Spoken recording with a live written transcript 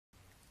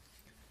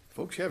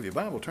Folks, you have your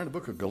Bible. Turn to the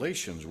book of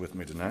Galatians with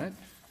me tonight.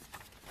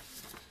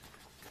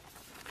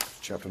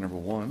 Chapter number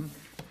 1.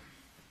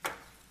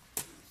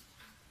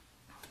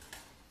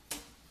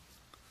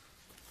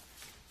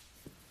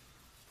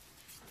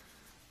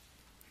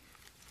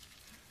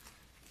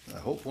 I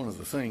hope one of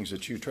the things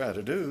that you try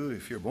to do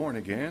if you're born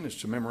again is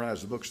to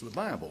memorize the books of the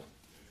Bible.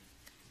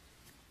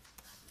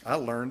 I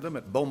learned them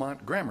at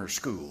Beaumont Grammar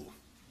School.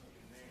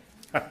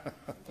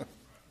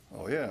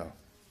 Oh, yeah.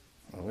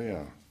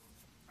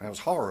 That was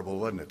horrible,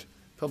 wasn't it?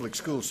 Public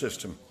school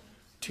system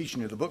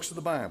teaching you the books of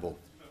the Bible.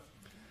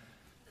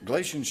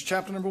 Galatians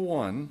chapter number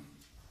 1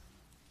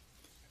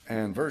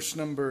 and verse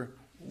number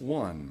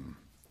 1.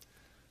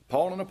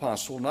 Paul, an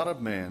apostle, not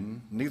of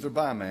men, neither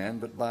by man,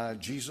 but by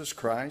Jesus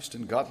Christ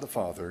and God the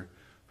Father,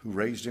 who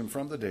raised him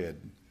from the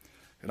dead,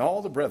 and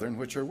all the brethren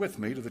which are with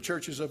me to the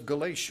churches of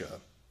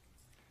Galatia.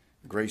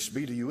 Grace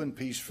be to you and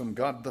peace from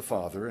God the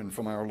Father and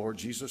from our Lord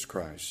Jesus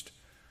Christ,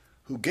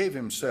 who gave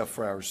himself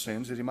for our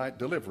sins that he might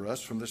deliver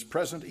us from this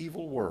present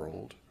evil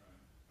world,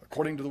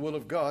 according to the will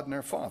of God and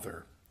our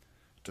Father,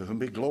 to whom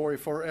be glory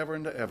forever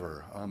and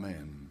ever.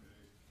 Amen.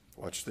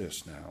 Watch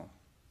this now.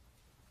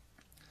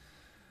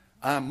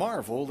 I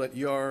marvel that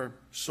ye are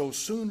so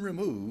soon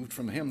removed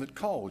from him that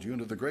called you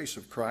into the grace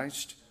of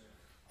Christ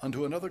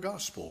unto another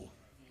gospel,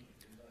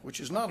 which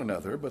is not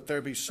another, but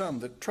there be some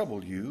that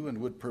trouble you and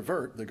would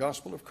pervert the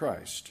gospel of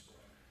Christ.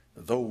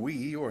 Though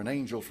we or an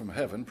angel from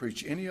heaven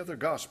preach any other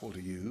gospel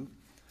to you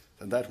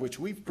than that which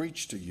we've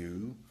preached to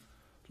you,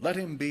 let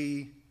him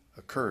be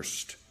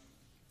accursed.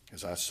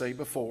 As I say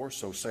before,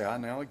 so say I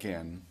now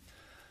again.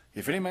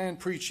 If any man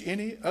preach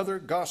any other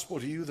gospel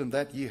to you than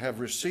that ye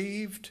have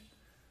received,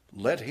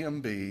 let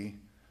him be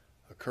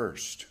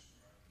accursed.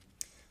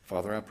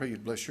 Father, I pray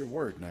you'd bless your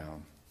word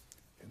now.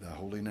 In thy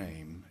holy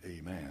name,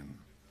 amen.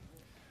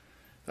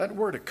 That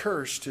word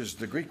accursed is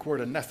the Greek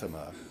word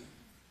anathema.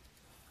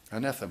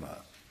 Anathema.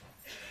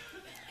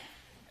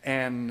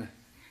 And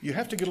you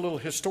have to get a little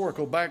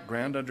historical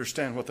background to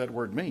understand what that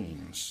word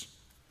means.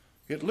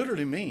 It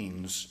literally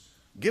means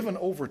given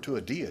over to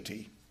a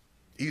deity,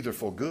 either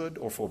for good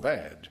or for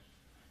bad.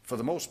 For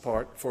the most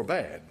part, for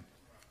bad.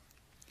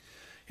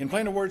 In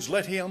plainer words,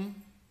 let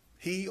him,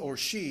 he or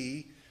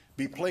she,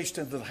 be placed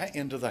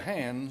into the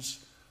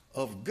hands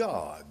of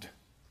God.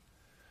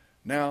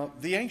 Now,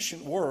 the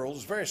ancient world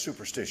is very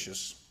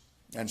superstitious,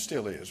 and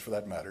still is for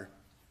that matter.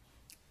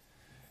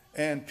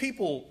 And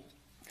people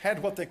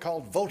had what they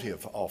called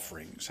votive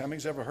offerings. How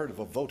many's ever heard of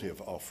a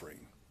votive offering?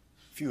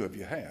 Few of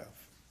you have.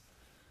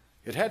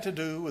 It had to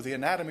do with the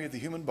anatomy of the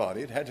human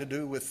body. It had to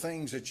do with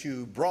things that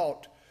you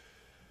brought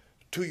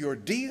to your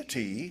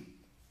deity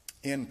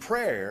in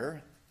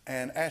prayer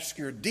and ask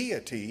your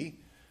deity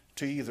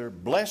to either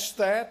bless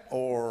that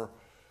or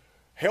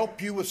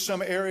help you with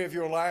some area of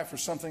your life or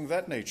something of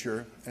that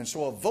nature. And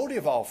so a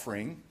votive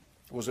offering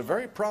was a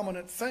very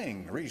prominent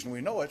thing. The reason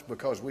we know it is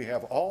because we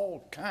have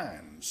all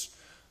kinds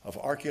of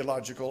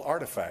archaeological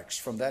artifacts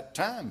from that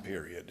time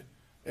period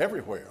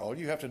everywhere. All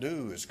you have to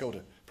do is go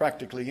to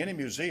practically any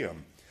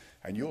museum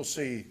and you'll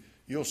see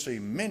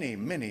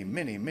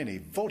many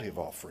votive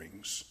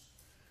offerings.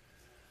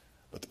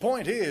 But the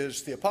point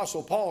is, the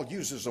Apostle Paul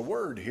uses a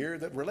word here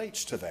that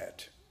relates to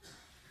that.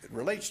 It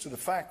relates to the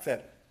fact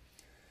that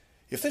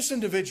if this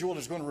individual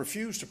is going to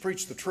refuse to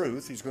preach the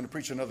truth, he's going to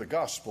preach another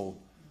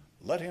gospel,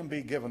 let him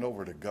be given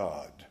over to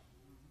God.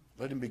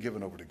 Let him be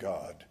given over to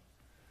God.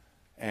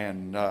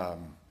 And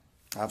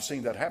I've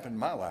seen that happen in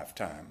my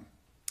lifetime.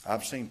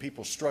 I've seen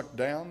people struck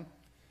down,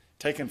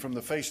 taken from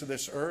the face of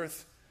this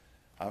earth.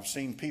 I've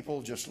seen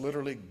people just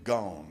literally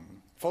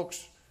gone.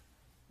 Folks,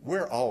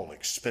 we're all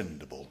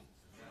expendable.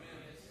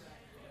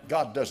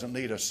 God doesn't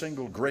need a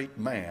single great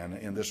man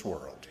in this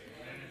world.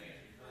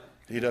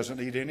 He doesn't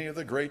need any of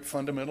the great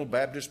fundamental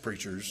Baptist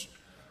preachers.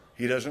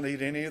 He doesn't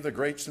need any of the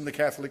greats in the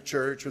Catholic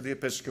Church or the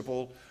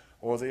Episcopal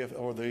or any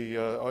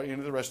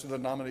of the rest of the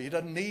denominations. He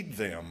doesn't need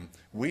them.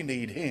 We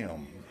need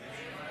him.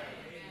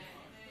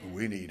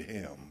 We need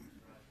him.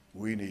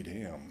 We need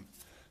him.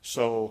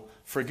 So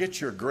forget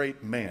your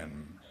great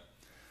men,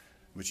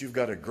 but you've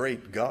got a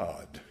great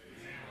God.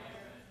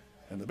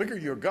 And the bigger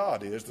your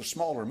God is, the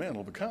smaller men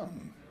will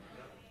become.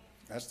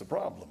 That's the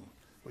problem.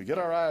 We get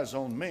our eyes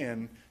on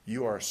men,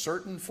 you are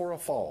certain for a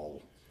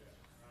fall,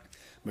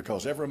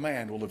 because every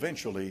man will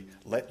eventually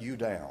let you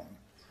down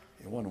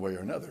in one way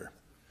or another.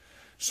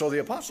 So the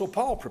Apostle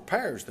Paul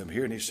prepares them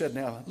here, and he said,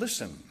 now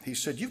listen, he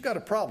said, you've got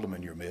a problem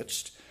in your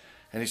midst.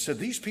 And he said,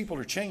 these people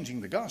are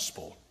changing the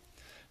gospel.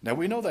 Now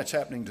we know that's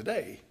happening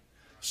today.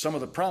 Some of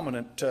the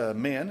prominent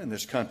men in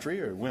this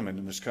country, or women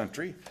in this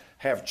country,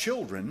 have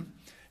children,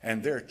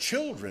 and their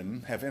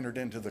children have entered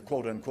into the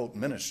quote-unquote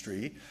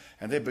ministry,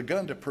 and they've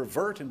begun to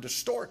pervert and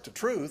distort the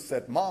truth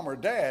that mom or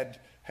dad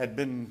had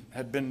been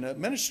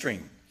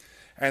ministering.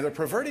 And they're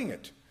perverting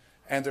it.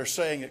 And they're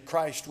saying that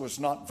Christ was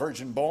not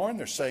virgin born.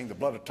 They're saying the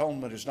blood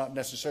atonement is not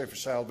necessary for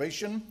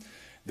salvation.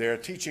 They're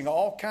teaching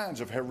all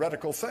kinds of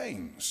heretical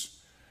things.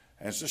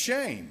 And it's a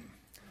shame.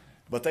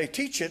 But they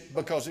teach it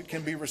because it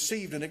can be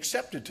received and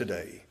accepted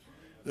today.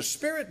 The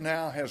Spirit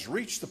now has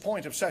reached the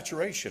point of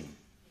saturation.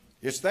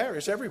 It's there.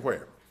 It's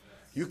everywhere.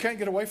 You can't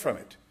get away from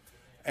it.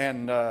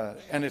 And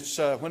it's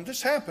when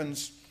this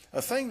happens,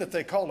 a thing that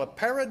they call a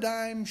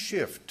paradigm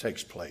shift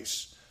takes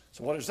place.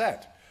 So what is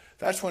that?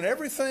 That's when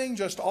everything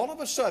just all of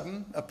a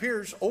sudden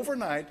appears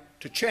overnight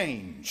to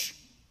change.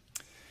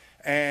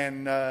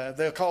 And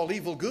they'll call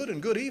evil good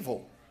and good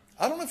evil.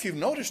 I don't know if you've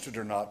noticed it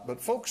or not,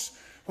 but folks,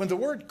 when the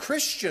word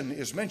Christian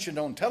is mentioned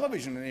on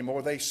television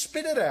anymore, they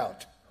spit it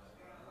out.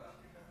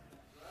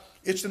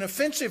 It's an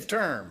offensive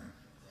term.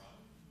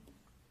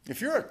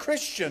 If you're a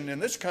Christian in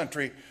this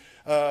country,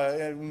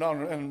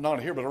 not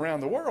here but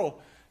around the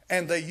world,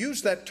 and they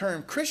use that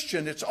term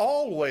Christian, it's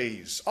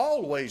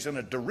always in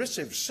a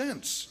derisive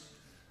sense.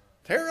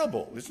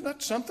 Terrible. Isn't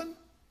that something?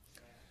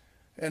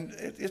 And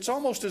it's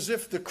almost as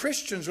if the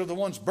Christians are the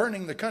ones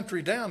burning the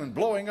country down and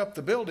blowing up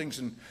the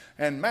buildings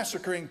and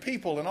massacring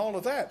people and all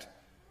of that.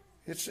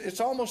 It's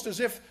almost as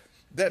if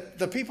that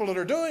the people that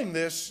are doing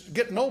this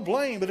get no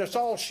blame, but it's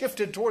all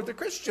shifted toward the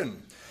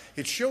Christian.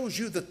 It shows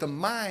you that the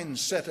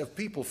mindset of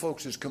people,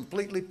 folks, is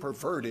completely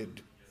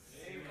perverted.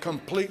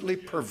 Completely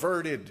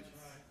perverted.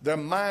 Their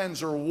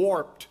minds are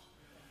warped.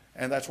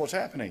 And that's what's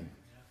happening.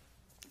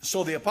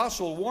 So the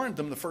apostle warned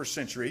them the first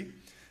century,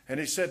 and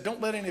he said,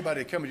 don't let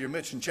anybody come into your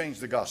midst and change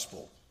the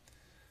gospel.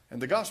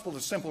 And the gospel,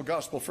 the simple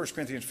gospel, 1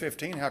 Corinthians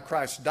 15, how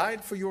Christ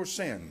died for your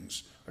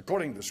sins,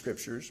 according to the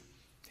Scriptures.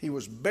 He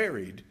was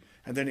buried,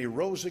 and then he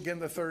rose again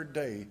the third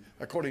day,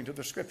 according to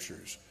the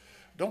Scriptures.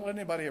 Don't let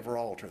anybody ever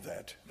alter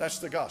that. That's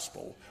the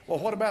gospel. Well,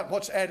 what about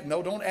what's added?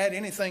 No, don't add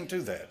anything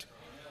to that.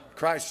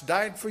 Christ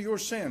died for your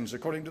sins,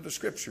 according to the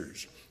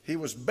Scriptures. He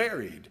was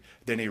buried,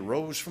 then he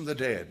rose from the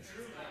dead.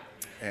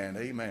 And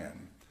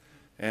amen.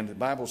 And the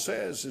Bible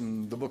says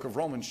in the book of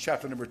Romans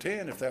chapter number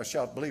 10, if thou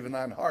shalt believe in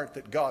thine heart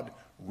that God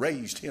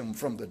raised him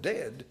from the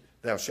dead,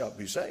 thou shalt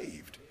be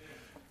saved.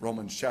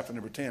 Romans chapter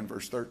number 10,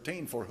 verse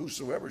 13, for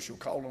whosoever shall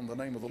call on the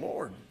name of the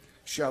Lord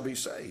shall be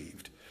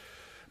saved.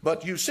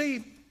 But you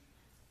see,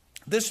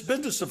 this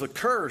business of the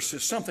curse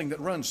is something that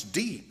runs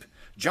deep.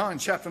 John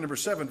chapter number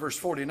 7, verse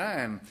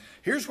 49,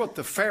 here's what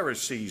the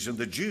Pharisees and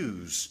the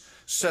Jews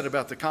said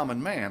about the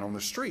common man on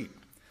the street.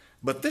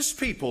 But this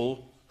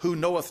people who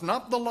knoweth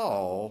not the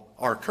law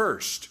are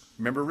cursed.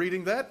 Remember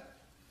reading that?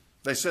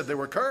 They said they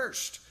were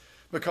cursed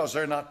because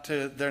they're not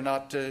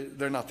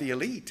the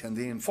elite and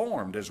the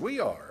informed as we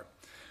are.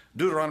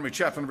 Deuteronomy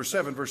chapter number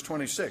 7, verse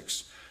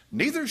 26.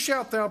 Neither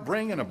shalt thou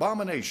bring an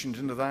abomination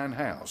into thine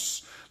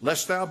house,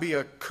 lest thou be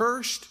a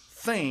cursed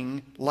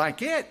thing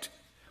like it.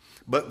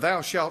 But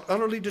thou shalt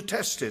utterly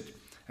detest it,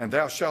 and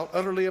thou shalt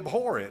utterly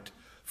abhor it,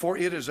 for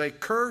it is a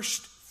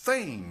cursed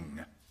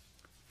thing.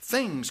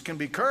 Things can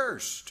be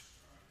cursed.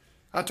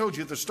 I told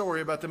you the story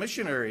about the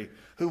missionary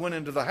who went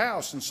into the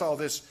house and saw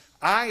this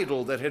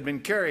idol that had been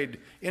carried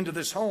into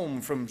this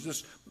home from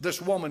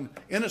this woman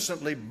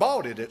innocently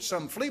bought it at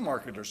some flea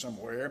market or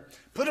somewhere,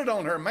 put it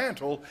on her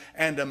mantle,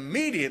 and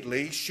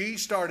immediately she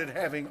started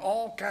having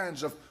all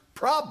kinds of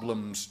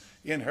problems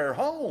in her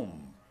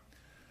home.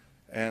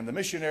 And the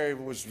missionary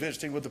was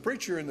visiting with the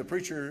preacher, and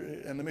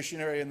the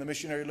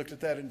missionary looked at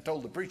that and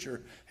told the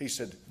preacher, he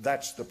said,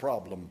 that's the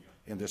problem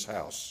in this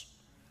house,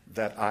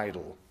 that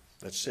idol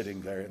that's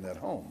sitting there in that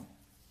home.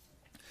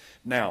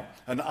 Now,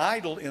 an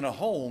idol in a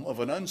home of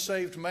an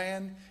unsaved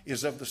man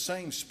is of the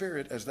same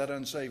spirit as that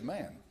unsaved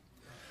man.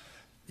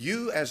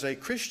 You as a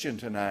Christian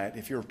tonight,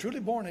 if you're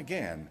truly born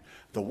again,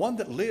 the one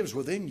that lives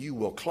within you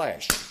will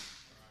clash.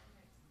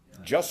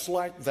 Just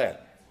like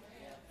that.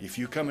 If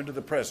you come into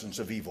the presence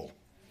of evil.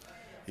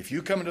 If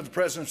you come into the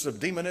presence of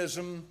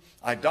demonism,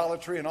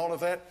 idolatry, and all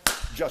of that,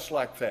 just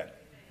like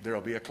that, there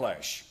will be a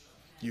clash.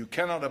 You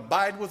cannot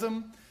abide with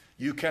them.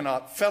 You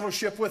cannot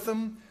fellowship with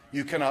them.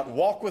 You cannot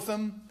walk with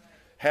them.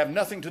 Have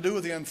nothing to do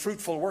with the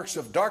unfruitful works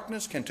of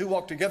darkness. Can two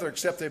walk together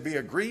except they be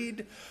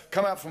agreed?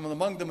 Come out from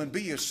among them and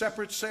be ye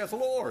separate, saith the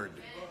Lord.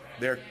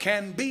 There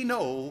can be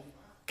no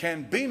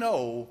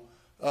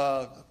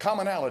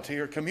commonality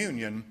or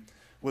communion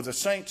with the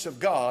saints of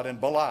God and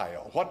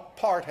Belial. What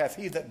part hath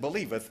he that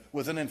believeth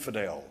with an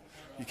infidel?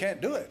 You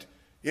can't do it.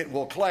 It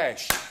will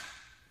clash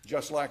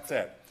just like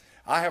that.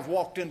 I have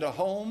walked into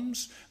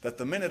homes that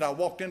the minute I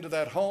walked into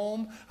that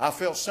home, I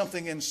felt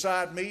something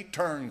inside me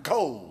turn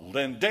cold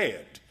and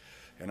dead.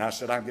 And I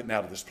said, I'm getting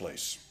out of this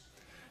place.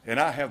 And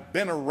I have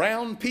been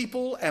around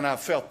people and I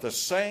felt the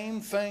same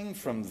thing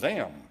from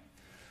them.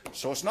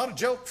 So it's not a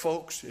joke,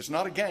 folks. It's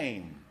not a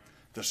game.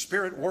 The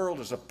spirit world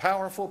is a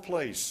powerful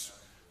place.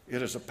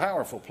 It is a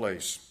powerful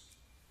place.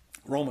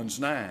 Romans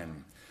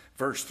 9,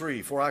 verse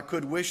 3, for I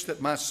could wish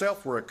that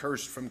myself were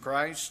accursed from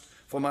Christ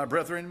for my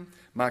brethren,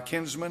 my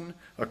kinsmen,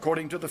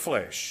 according to the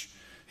flesh.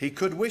 He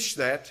could wish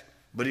that,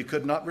 but he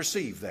could not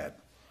receive that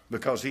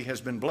because he has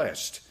been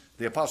blessed.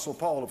 The Apostle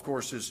Paul, of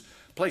course, is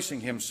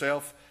placing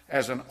himself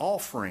as an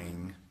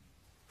offering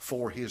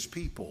for his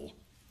people.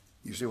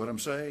 You see what I'm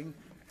saying?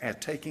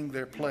 And taking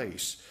their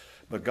place.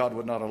 But God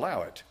would not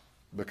allow it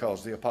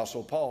because the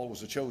Apostle Paul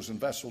was a chosen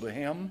vessel to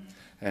him,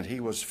 and he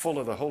was full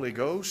of the Holy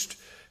Ghost,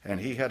 and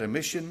he had a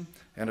mission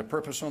and a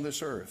purpose on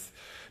this earth.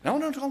 Now,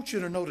 I want you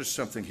to notice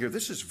something here.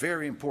 This is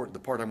very important, the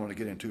part I'm going to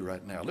get into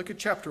right now. Look at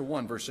chapter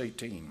 1, verse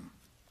 18.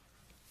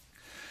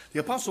 The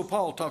Apostle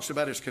Paul talks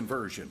about his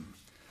conversion.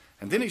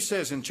 And then he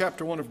says in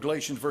chapter 1 of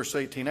Galatians, verse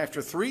 18,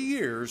 after 3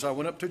 years I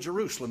went up to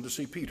Jerusalem to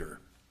see Peter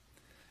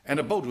and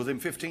abode with him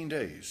 15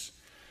 days.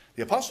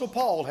 The Apostle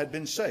Paul had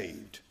been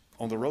saved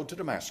on the road to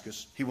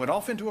Damascus. He went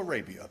off into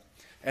Arabia.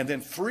 And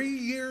then 3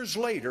 years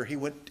later, he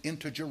went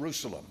into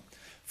Jerusalem.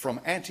 From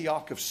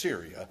Antioch of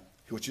Syria,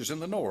 which is in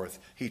the north,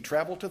 he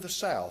traveled to the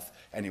south,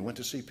 and he went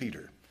to see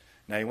Peter.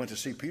 Now, he went to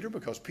see Peter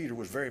because Peter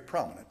was very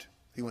prominent.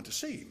 He went to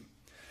see him.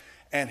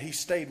 And he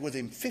stayed with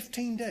him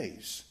 15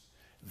 days.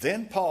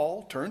 Then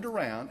Paul turned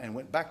around and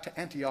went back to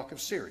Antioch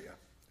of Syria.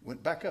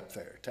 Went back up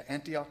there to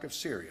Antioch of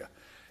Syria.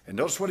 And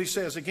notice what he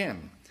says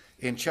again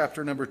in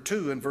chapter number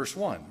 2 and verse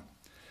 1.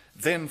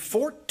 Then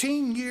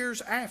 14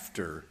 years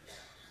after,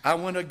 I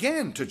went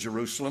again to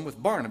Jerusalem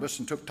with Barnabas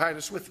and took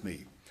Titus with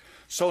me.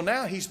 So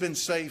now he's been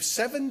saved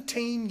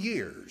 17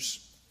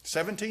 years.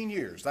 17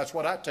 years. That's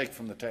what I take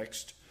from the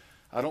text.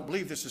 I don't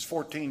believe this is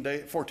 14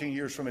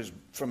 years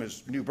from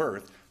his new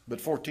birth,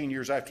 but 14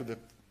 years after the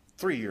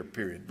 3-year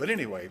period. But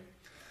anyway,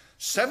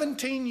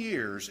 17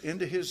 years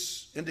into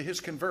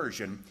his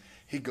conversion,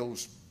 he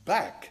goes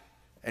back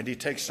and he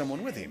takes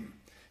someone with him.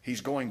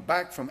 He's going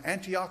back from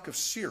Antioch of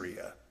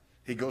Syria.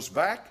 He goes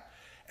back,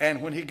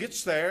 and when he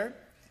gets there,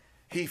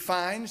 he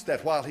finds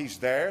that while he's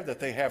there,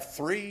 that they have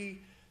 3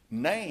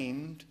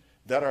 named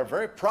that are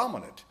very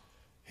prominent.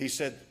 He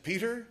said,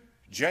 Peter,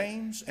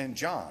 James, and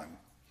John.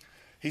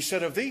 He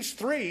said, of these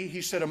 3,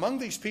 he said, among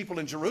these people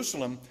in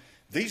Jerusalem,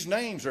 these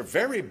names are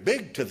very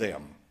big to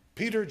them.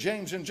 Peter,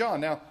 James, and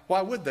John. Now,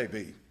 why would they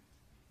be?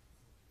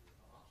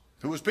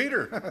 Who was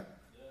Peter?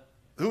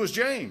 Who was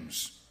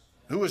James?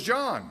 Who was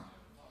John?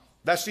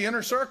 That's the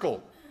inner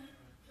circle.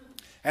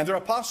 And they're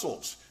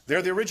apostles.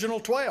 They're the original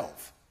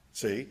 12.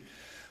 See?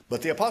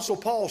 But the Apostle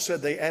Paul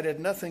said they added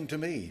nothing to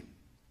me.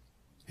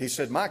 He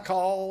said, my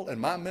call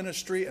and my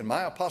ministry and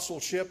my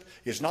apostleship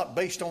is not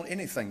based on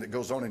anything that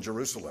goes on in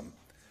Jerusalem.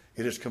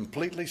 It is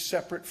completely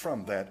separate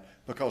from that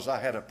because I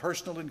had a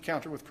personal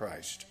encounter with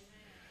Christ.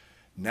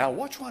 Now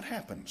watch what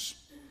happens.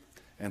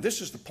 And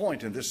this is the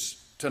point in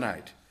this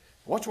tonight.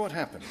 Watch what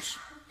happens.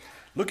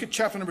 Look at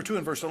chapter number 2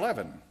 and verse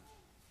 11.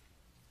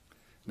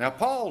 Now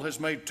Paul has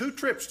made 2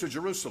 trips to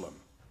Jerusalem.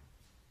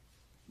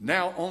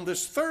 Now on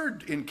this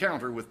 3rd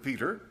encounter with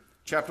Peter,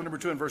 chapter number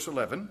 2 and verse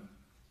 11,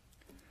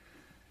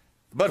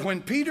 but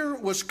when Peter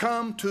was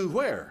come to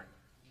where?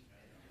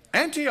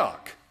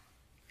 Antioch.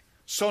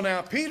 So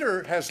now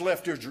Peter has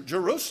left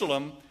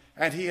Jerusalem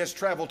and he has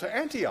traveled to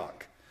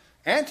Antioch.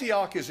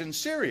 Antioch is in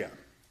Syria.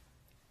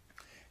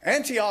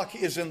 Antioch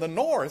is in the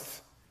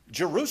north.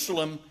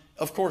 Jerusalem,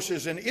 of course,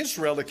 is in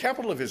Israel, the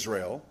capital of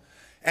Israel.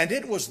 And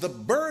it was the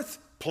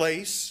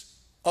birthplace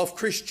of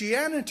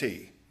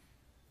Christianity.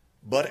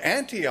 But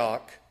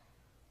Antioch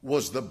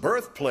was the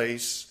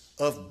birthplace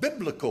of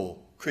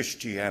biblical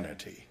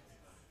Christianity.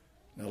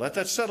 Now let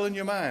that settle in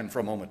your mind for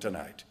a moment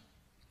tonight.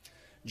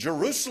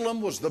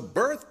 Jerusalem was the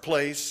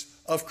birthplace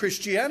of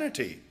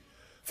Christianity.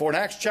 For in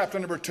Acts chapter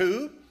number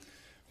 2,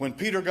 when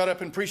Peter got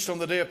up and preached on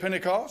the day of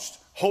Pentecost,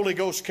 Holy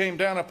Ghost came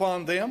down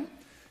upon them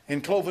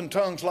in cloven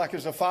tongues like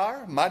as a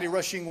fire, mighty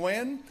rushing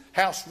wind,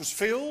 house was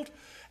filled,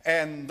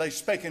 and they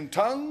spake in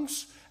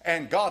tongues,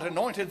 and God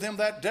anointed them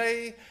that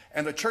day,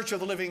 and the church of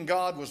the living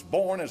God was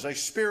born as a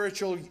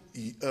spiritual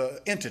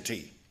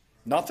entity.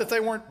 Not that they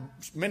weren't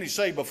many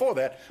saved before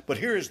that, but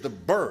here is the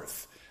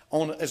birth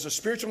as a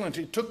spiritual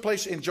entity took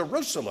place in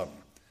Jerusalem.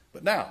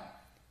 But now,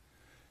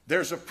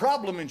 there's a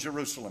problem in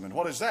Jerusalem, and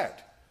what is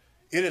that?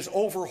 It is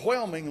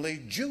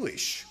overwhelmingly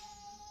Jewish.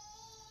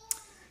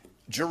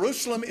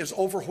 Jerusalem is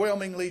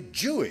overwhelmingly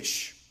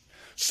Jewish.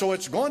 So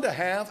it's going to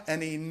have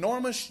an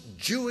enormous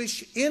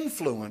Jewish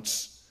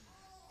influence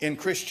in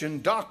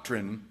Christian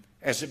doctrine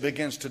as it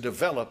begins to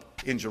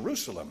develop in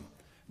Jerusalem.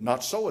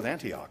 Not so with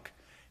Antioch.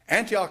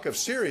 Antioch of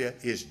Syria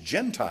is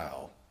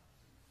Gentile.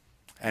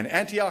 And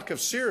Antioch of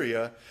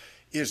Syria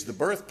is the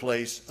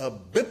birthplace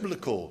of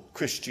biblical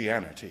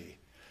Christianity.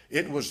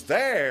 It was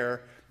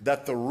there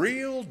that the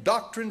real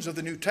doctrines of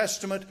the New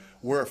Testament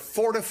were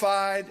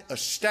fortified,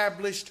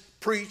 established,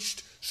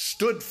 preached,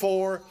 stood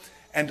for,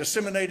 and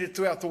disseminated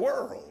throughout the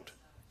world.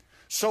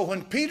 So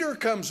when Peter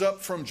comes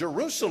up from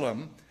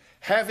Jerusalem,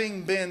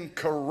 having been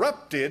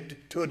corrupted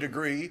to a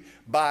degree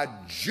by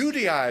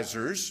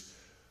Judaizers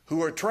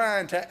who are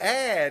trying to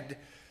add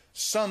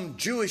some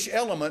Jewish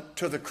element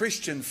to the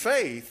Christian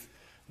faith,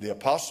 the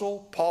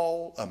Apostle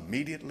Paul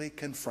immediately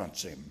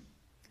confronts him.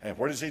 And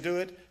where does he do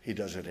it? He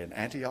does it in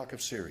Antioch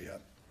of Syria.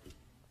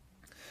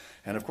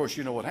 And of course,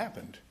 you know what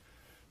happened.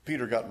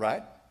 Peter got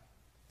right.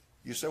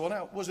 You say, well,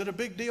 now, was it a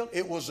big deal?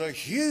 It was a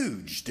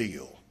huge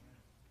deal.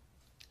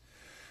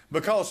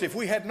 Because if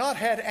we had not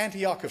had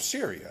Antioch of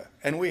Syria,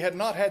 and we had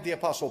not had the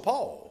Apostle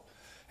Paul,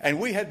 and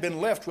we had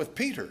been left with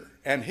Peter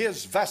and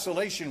his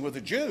vacillation with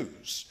the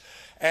Jews,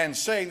 and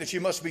saying that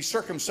you must be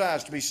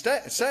circumcised to be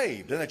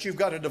saved, and that you've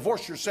got to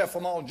divorce yourself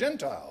from all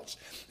Gentiles,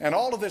 and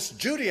all of this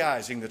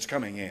Judaizing that's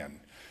coming in.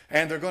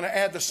 And they're going to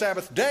add the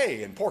Sabbath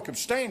day and pork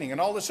abstaining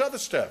and all this other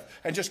stuff,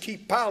 and just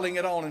keep piling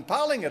it on and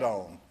piling it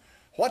on.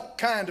 What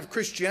kind of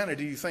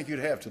Christianity do you think you'd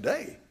have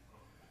today?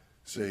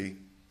 See,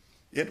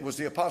 it was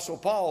the Apostle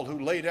Paul who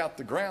laid out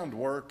the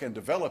groundwork and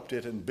developed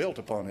it and built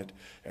upon it,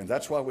 and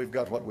that's why we've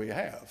got what we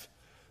have.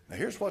 Now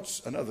here's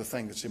what's another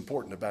thing that's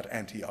important about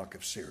Antioch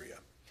of Syria.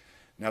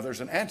 Now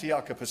there's an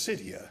Antioch of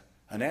Pisidia,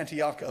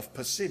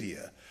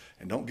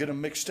 and don't get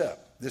them mixed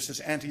up. This is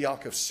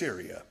Antioch of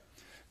Syria.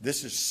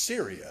 This is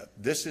Syria.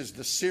 This is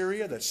the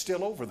Syria that's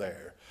still over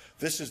there.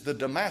 This is the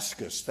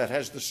Damascus that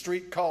has the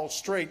street called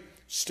Straight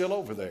still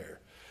over there.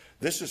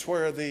 This is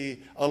where the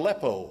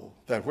Aleppo,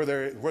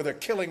 where they're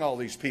killing all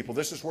these people.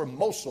 This is where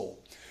Mosul,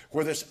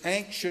 where this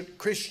ancient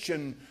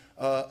Christian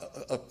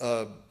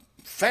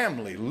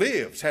family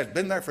lives, has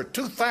been there for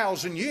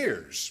 2,000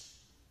 years.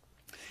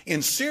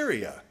 In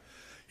Syria,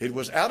 it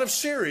was out of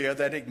Syria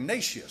that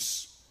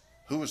Ignatius,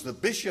 who was the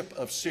bishop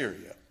of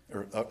Syria,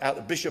 or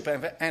Bishop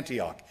of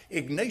Antioch,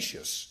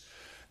 Ignatius.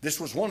 This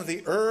was one of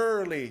the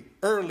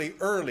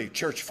early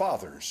church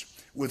fathers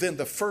within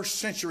the first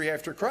century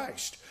after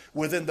Christ,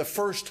 within the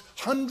first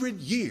 100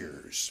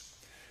 years.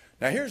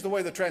 Now here's the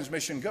way the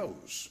transmission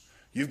goes.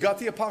 You've got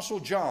the Apostle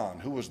John,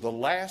 who was the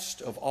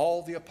last of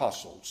all the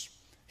apostles.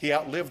 He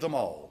outlived them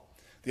all.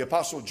 The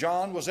Apostle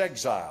John was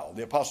exiled.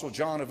 The Apostle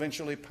John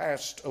eventually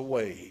passed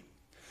away.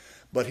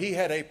 But he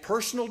had a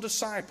personal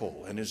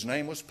disciple, and his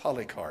name was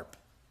Polycarp.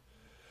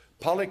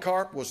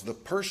 Polycarp was the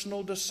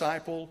personal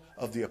disciple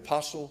of the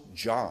Apostle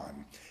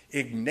John.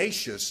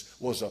 Ignatius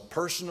was a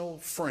personal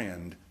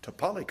friend to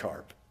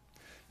Polycarp.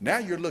 Now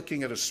you're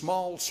looking at a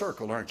small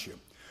circle, aren't you?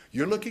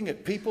 You're looking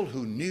at people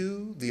who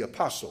knew the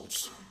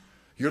apostles.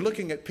 You're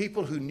looking at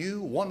people who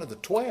knew one of the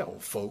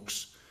 12,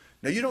 folks.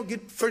 Now you don't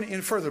get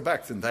any further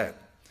back than that.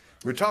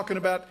 We're talking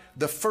about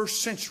the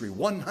first century,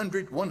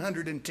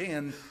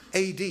 110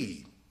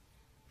 A.D.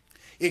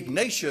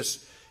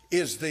 Ignatius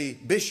is the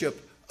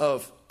bishop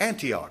of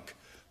Antioch.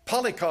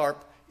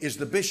 Polycarp is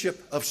the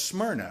bishop of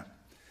Smyrna.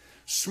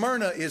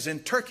 Smyrna is in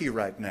Turkey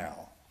right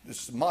now.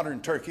 This is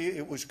modern Turkey.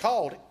 It's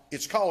called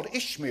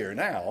Izmir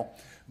now,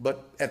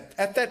 but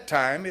at that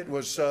time it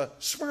was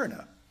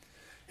Smyrna.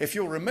 If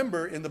you'll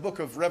remember in the book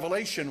of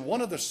Revelation,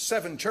 one of the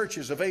 7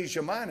 churches of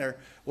Asia Minor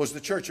was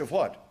the church of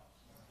what?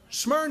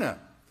 Smyrna.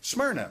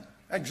 Smyrna,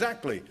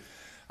 exactly.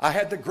 I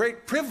had the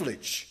great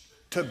privilege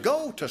to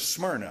go to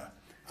Smyrna.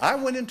 I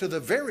went into the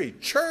very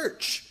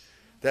church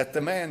that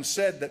the man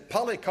said that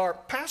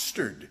Polycarp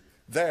pastored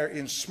there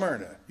in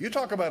Smyrna. You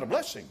talk about a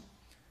blessing.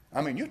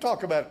 I mean, you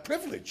talk about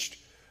privileged.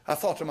 I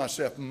thought to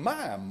myself,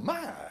 my,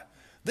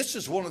 this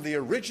is one of the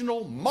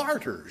original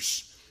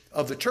martyrs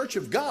of the church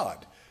of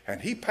God.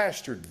 And he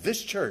pastored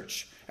this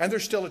church. And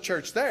there's still a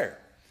church there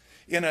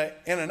in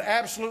an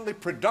absolutely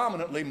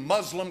predominantly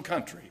Muslim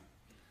country,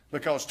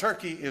 because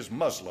Turkey is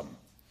Muslim.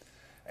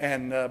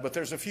 And but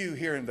there's a few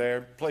here and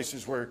there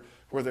places where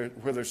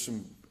there's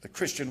some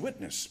Christian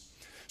witness.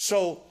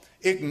 So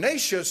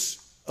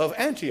Ignatius of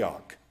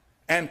Antioch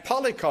and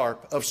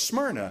Polycarp of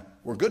Smyrna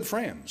were good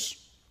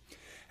friends.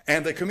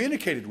 And they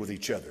communicated with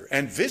each other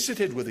and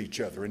visited with each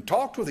other and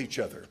talked with each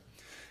other.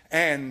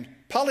 And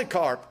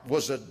Polycarp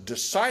was a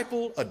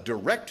disciple, a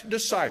direct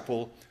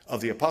disciple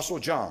of the Apostle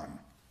John.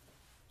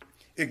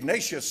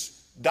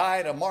 Ignatius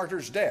died a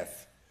martyr's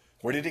death.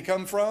 Where did he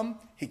come from?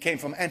 He came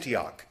from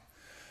Antioch.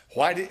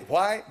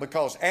 Why?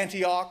 Because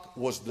Antioch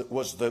was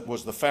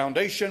the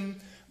foundation,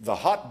 the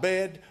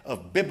hotbed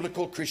of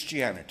biblical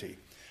Christianity.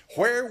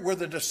 Where were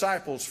the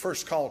disciples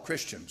first called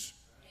Christians?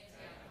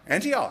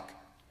 Antioch.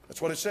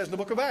 That's what it says in the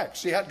book of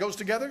Acts. See how it goes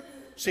together?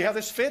 See how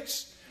this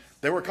fits?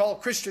 They were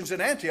called Christians in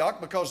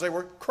Antioch because they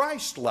were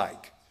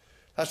Christ-like.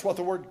 That's what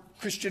the word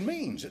Christian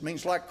means. It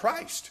means like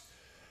Christ.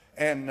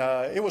 And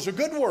it was a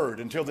good word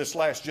until this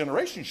last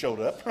generation showed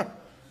up.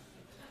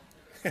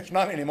 It's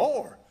not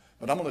anymore.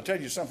 But I'm going to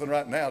tell you something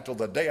right now, till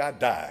the day I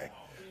die,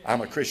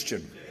 I'm a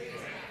Christian.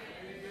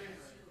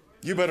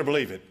 You better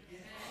believe it.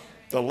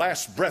 The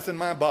last breath in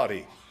my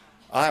body,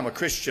 I am a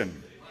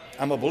Christian.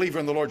 I'm a believer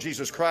in the Lord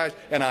Jesus Christ,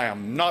 and I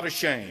am not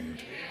ashamed.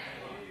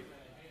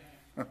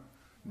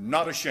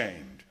 Not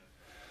ashamed.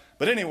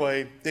 But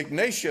anyway,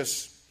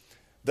 Ignatius,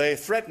 they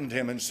threatened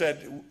him and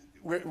said,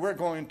 we're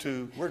going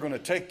to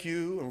take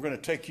you, and we're going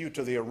to take you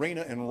to the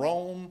arena in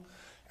Rome,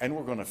 and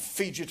we're going to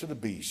feed you to the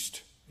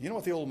beast. You know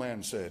what the old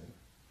man said?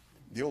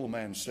 The old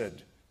man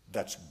said,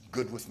 that's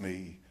good with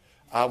me.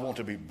 I want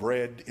to be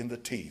bred in the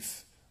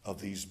teeth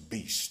of these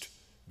beasts.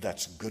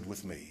 That's good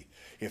with me.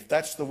 If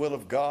that's the will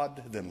of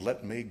God, then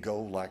let me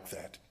go like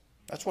that.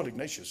 That's what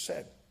Ignatius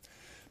said.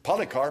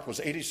 Polycarp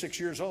was 86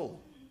 years old.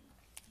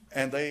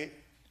 And they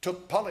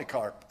took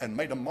Polycarp and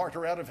made a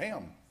martyr out of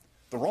him.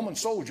 The Roman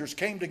soldiers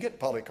came to get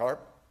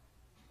Polycarp.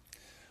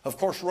 Of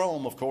course,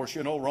 Rome,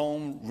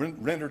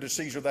 rendered to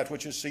Caesar that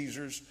which is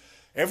Caesar's.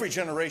 Every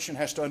generation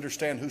has to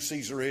understand who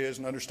Caesar is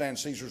and understand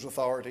Caesar's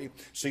authority,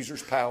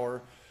 Caesar's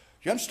power.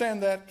 You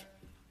understand that?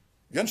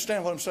 You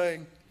understand what I'm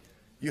saying?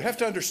 You have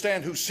to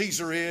understand who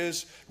Caesar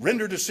is.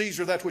 Render to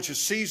Caesar that which is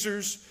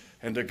Caesar's,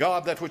 and to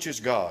God that which is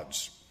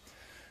God's.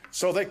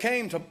 So they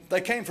came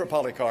for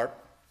Polycarp,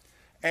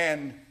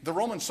 and the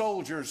Roman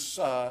soldiers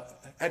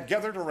had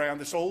gathered around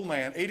this old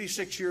man,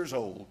 86 years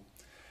old.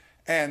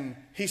 And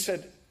he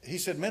said,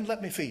 men,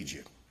 let me feed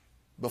you.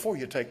 Before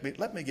you take me,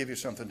 let me give you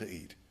something to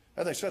eat.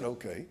 And they said,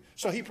 okay.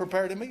 So he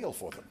prepared a meal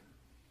for them.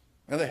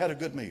 And they had a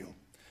good meal.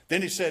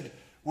 Then he said,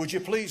 would you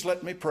please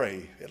let me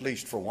pray at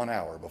least for 1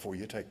 hour before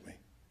you take me?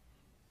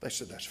 They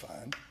said, that's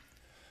fine.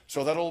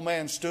 So that old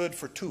man stood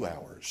for 2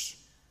 hours,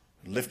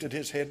 lifted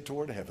his head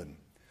toward heaven,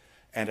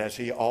 and as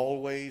he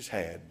always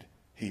had,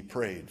 he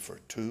prayed for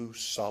 2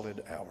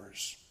 solid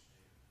hours.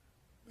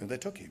 And they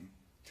took him.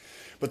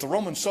 But the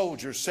Roman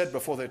soldiers said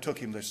before they took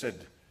him, they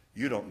said,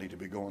 you don't need to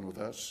be going with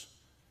us.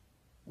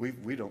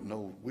 We don't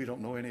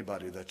know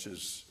anybody that's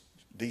as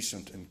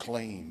decent and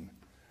clean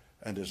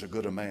and as a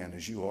good a man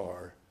as you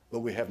are. But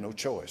we have no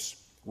choice.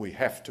 We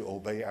have to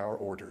obey our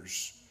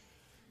orders.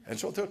 And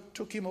so they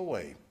took him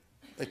away.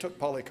 They took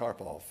Polycarp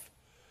off.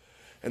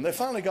 And they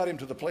finally got him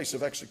to the place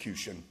of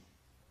execution.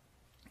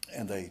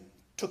 And they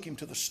took him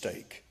to the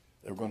stake.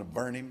 They were going to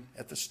burn him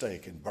at the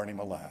stake and burn him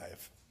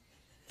alive.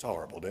 It's a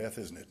horrible death,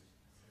 isn't it?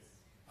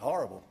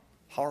 Horrible,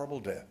 horrible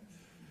death.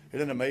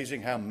 Isn't it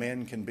amazing how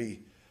men can be,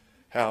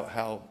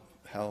 how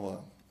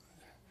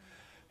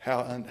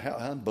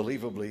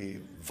unbelievably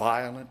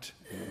violent,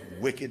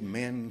 wicked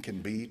men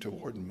can be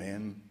toward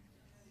men?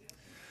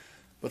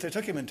 But they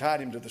took him and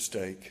tied him to the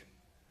stake.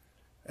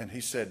 And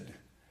he said,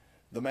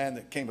 the man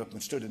that came up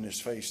and stood in his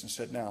face and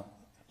said, now,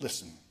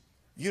 listen,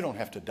 you don't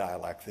have to die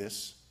like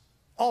this.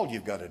 All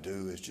you've got to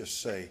do is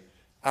just say,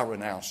 I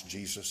renounce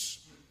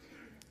Jesus.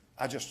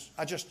 I just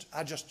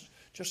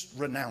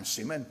renounce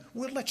him and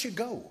we'll let you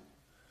go.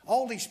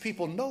 All these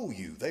people know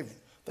you.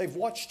 They've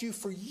watched you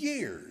for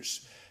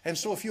years. And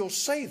so if you'll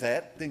say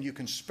that, then you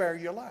can spare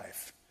your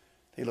life.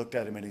 He looked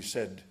at him and he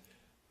said,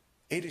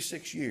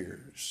 86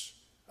 years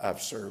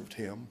I've served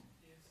him.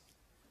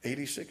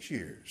 86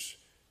 years.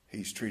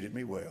 He's treated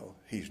me well.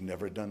 He's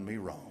never done me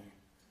wrong.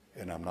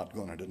 And I'm not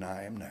going to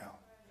deny him now.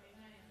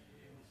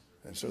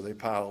 And so they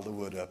piled the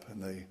wood up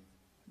and they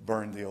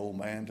burned the old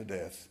man to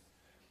death.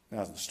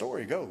 Now the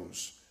story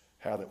goes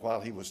how that while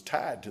he was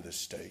tied to the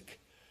stake,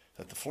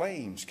 that the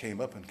flames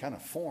came up and kind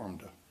of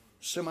formed a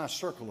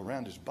semicircle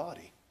around his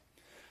body.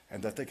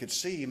 And that they could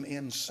see him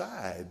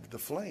inside the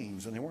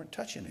flames and they weren't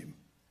touching him.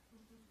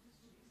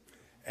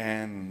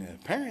 And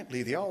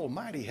apparently the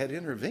Almighty had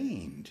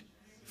intervened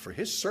for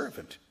his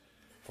servant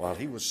while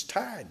he was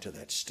tied to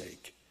that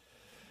stake.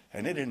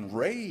 And it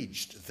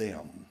enraged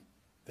them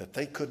that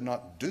they could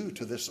not do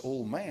to this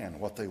old man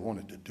what they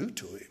wanted to do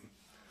to him.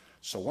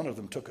 So one of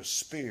them took a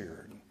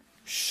spear and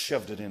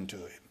shoved it into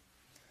him.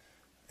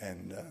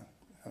 And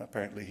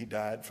apparently he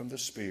died from the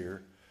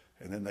spear.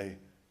 And then they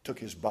took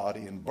his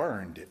body and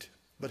burned it.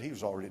 But he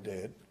was already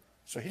dead.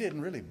 So he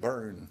didn't really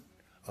burn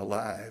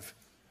alive.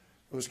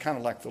 It was kind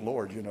of like the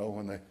Lord, you know,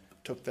 when they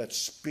took that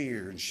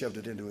spear and shoved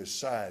it into his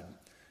side.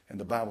 And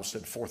the Bible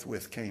said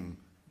forthwith came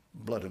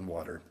blood and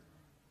water.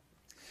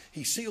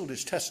 He sealed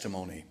his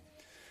testimony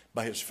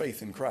by his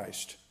faith in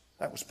Christ.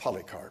 That was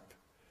Polycarp.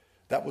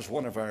 That was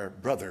one of our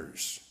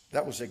brothers.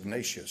 That was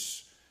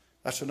Ignatius.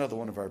 That's another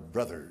one of our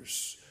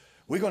brothers.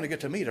 We're going to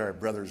get to meet our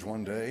brothers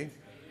one day.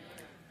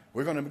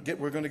 We're going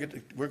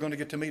to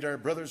get to meet our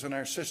brothers and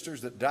our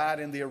sisters that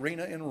died in the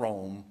arena in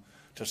Rome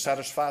to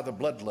satisfy the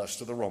bloodlust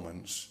of the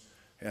Romans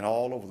and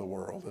all over the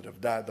world that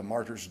have died the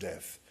martyr's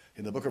death.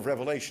 In the book of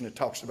Revelation, it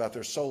talks about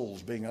their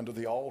souls being under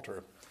the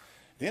altar.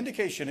 The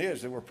indication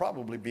is they were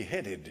probably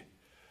beheaded.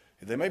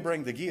 They may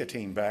bring the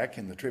guillotine back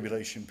in the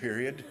tribulation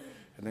period,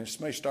 and they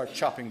may start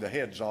chopping the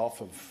heads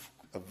off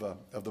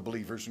of the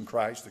believers in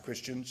Christ, the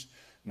Christians.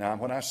 Now,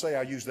 when I say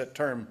I use that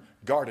term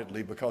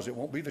guardedly because it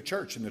won't be the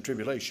church in the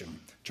tribulation.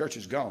 Church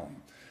is gone.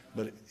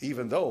 But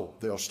even though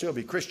there'll still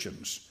be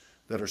Christians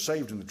that are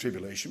saved in the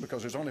tribulation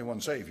because there's only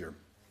one Savior.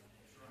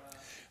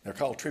 They're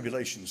called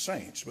tribulation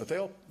saints, but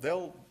they'll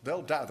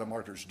die the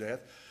martyr's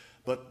death.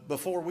 But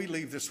before we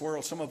leave this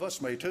world, some of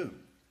us may too.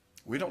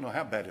 We don't know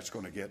how bad it's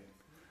going to get.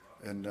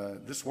 And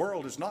this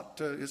world is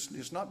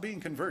not being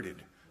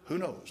converted. Who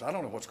knows? I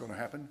don't know what's going to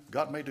happen.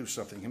 God may do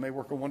something. He may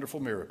work a wonderful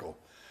miracle.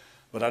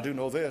 But I do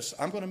know this.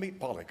 I'm going to meet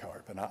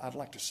Polycarp, and I'd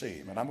like to see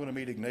him. And I'm going to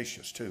meet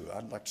Ignatius, too.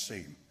 I'd like to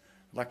see him.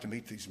 I'd like to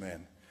meet these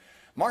men.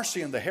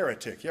 Marcion the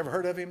heretic. You ever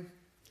heard of him?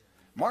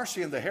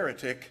 Marcion the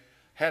heretic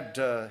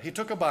he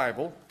took a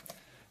Bible,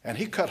 and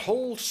he cut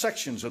whole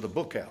sections of the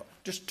book out.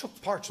 Just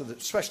took parts of it,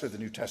 especially the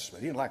New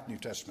Testament. He didn't like the New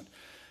Testament.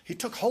 He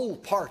took whole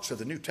parts of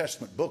the New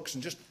Testament books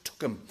and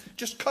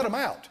just cut them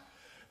out.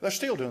 They're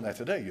still doing that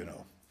today, you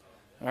know.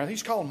 All right,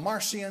 he's called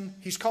Marcion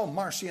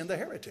the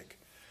heretic.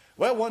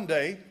 Well, one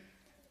day,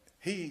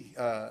 he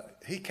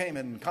came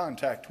in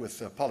contact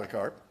with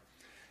Polycarp,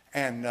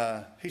 and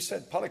he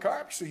said,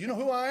 Polycarp, so you know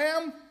who I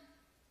am?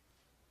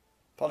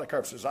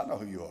 Polycarp says, I know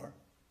who you are.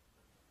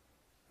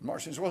 And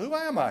Marcion says, well, who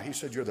am I? He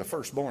said, you're the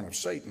firstborn of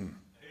Satan.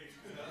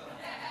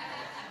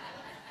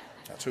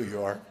 That's who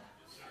you are.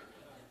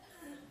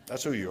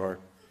 That's who you are.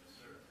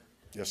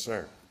 Yes,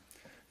 sir.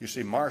 You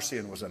see,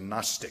 Marcion was a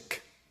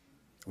Gnostic.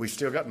 We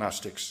still got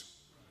Gnostics.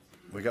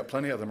 We got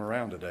plenty of them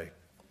around today.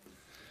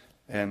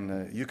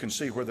 And you can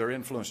see where their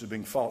influence is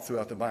being fought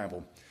throughout the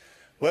Bible.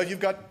 Well, you've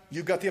got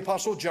the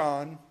Apostle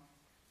John.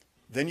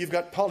 Then you've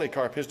got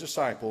Polycarp, his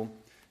disciple.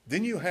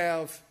 Then you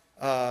have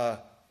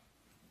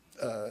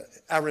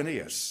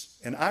Irenaeus.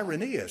 And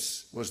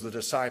Irenaeus was the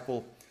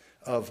disciple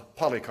of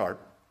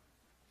Polycarp.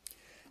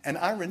 And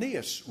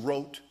Irenaeus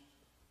wrote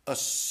a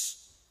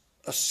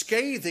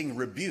scathing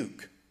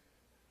rebuke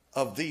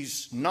of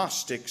these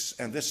Gnostics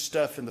and this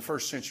stuff in the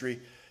first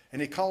century.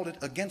 And he called it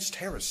against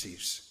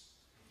heresies.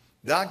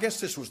 Now, I guess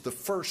this was the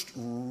first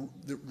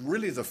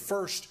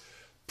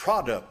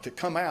product to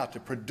come out, to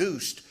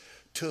produced,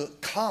 to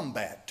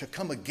combat, to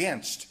come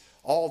against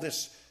all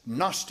this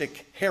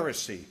Gnostic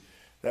heresy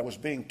that was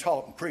being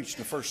taught and preached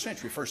in the first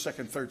century, first,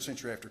 second, third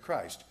century after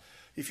Christ.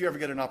 If you ever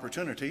get an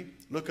opportunity,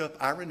 look up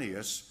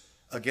Irenaeus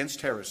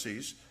against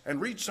heresies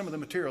and read some of the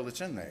material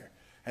that's in there.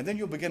 And then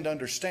you'll begin to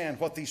understand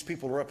what these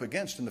people were up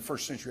against in the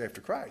first century after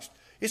Christ.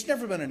 It's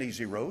never been an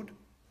easy road.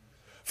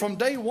 From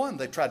day one,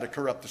 they tried to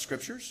corrupt the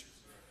scriptures.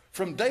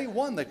 From day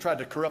one, they tried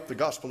to corrupt the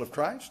gospel of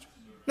Christ.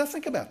 Now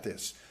think about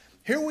this.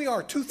 Here we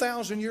are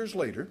 2,000 years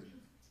later.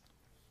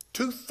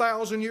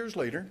 2,000 years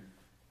later.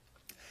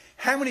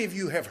 How many of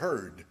you have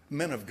heard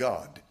men of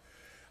God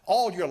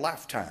all your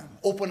lifetime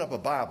open up a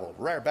Bible,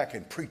 rear back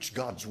and preach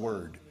God's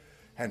word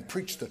and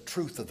preach the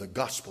truth of the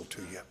gospel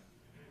to you?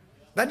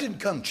 That didn't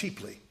come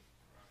cheaply.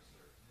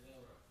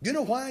 You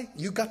know why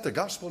you got the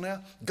gospel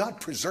now? God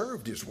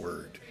preserved his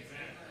word.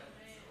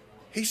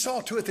 He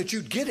saw to it that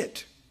you'd get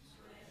it.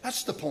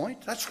 That's the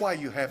point. That's why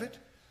you have it.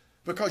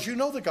 Because you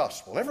know the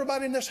gospel.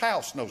 Everybody in this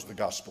house knows the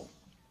gospel.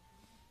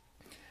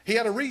 He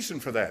had a reason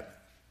for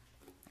that.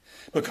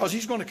 Because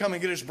he's going to come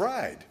and get his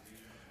bride.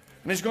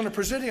 And he's going to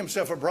present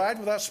himself a bride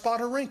without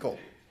spot or wrinkle.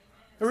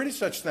 Or any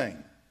such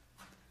thing.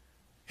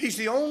 He's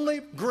the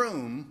only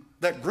groom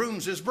that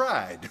grooms his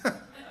bride.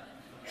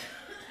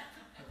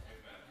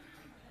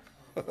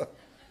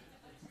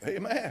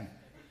 Amen.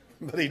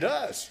 But he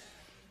does.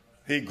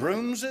 He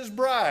grooms his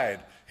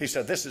bride. He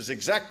said, this is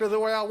exactly the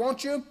way I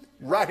want you,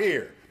 right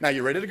here. Now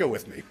you're ready to go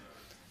with me.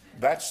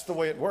 That's the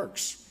way it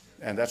works.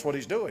 And that's what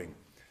he's doing.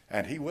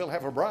 And he will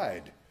have a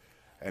bride.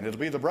 And it'll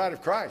be the bride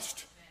of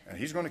Christ. And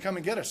he's going to come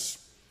and get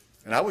us.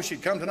 And I wish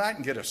he'd come tonight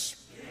and get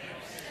us.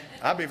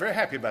 I'd be very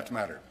happy about the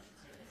matter.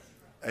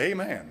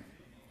 Amen.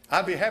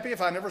 I'd be happy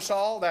if I never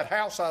saw that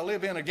house I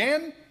live in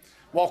again,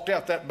 walked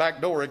out that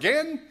back door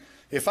again.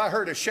 If I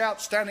heard a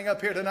shout standing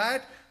up here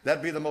tonight,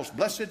 that'd be the most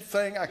blessed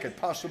thing I could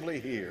possibly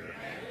hear.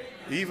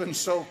 Even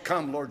so,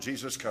 come, Lord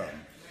Jesus, come.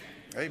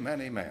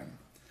 Amen, amen.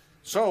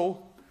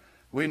 So,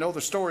 we know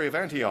the story of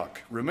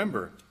Antioch.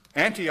 Remember,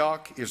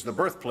 Antioch is the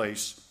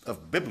birthplace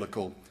of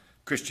biblical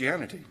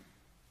Christianity.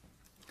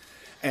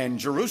 And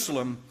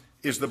Jerusalem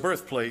is the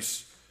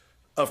birthplace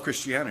of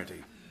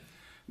Christianity.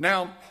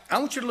 Now, I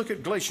want you to look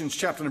at Galatians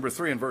chapter number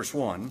 3 and verse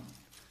 1.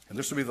 And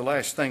this will be the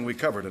last thing we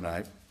cover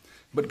tonight.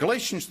 But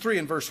Galatians 3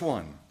 and verse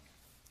 1.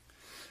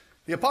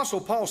 The Apostle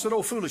Paul said,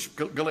 O foolish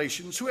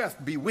Galatians, who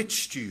hath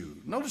bewitched you?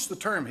 Notice the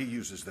term he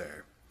uses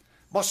there.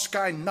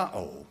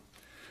 Boskaino.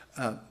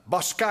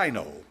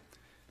 Boskaino.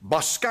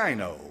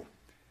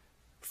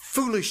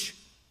 Foolish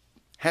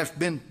have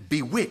been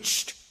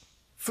bewitched.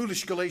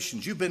 Foolish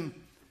Galatians, you've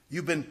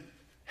been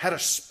had a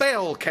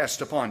spell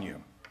cast upon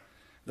you.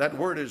 That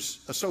word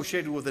is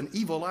associated with an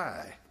evil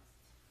eye.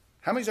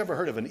 How many's ever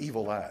heard of an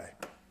evil eye?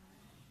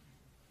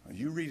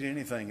 You read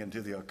anything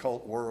into the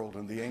occult world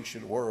and the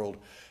ancient world,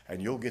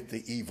 and you'll get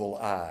the evil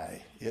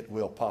eye. It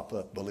will pop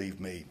up, believe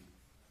me.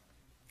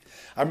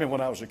 I remember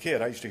when I was a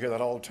kid, I used to hear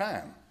that all the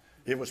time.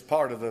 It was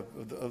part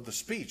of the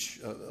speech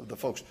of the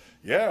folks.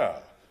 Yeah,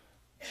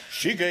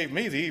 she gave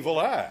me the evil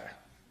eye.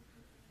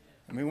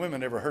 I mean,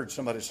 women ever heard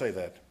somebody say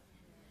that?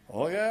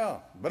 Oh, yeah,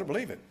 better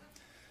believe it.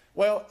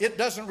 Well, it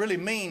doesn't really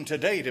mean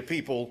today to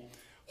people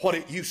what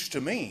it used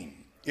to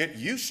mean. It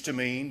used to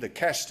mean the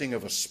casting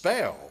of a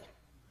spell,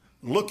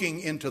 looking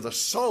into the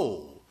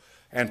soul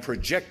and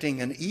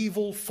projecting an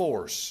evil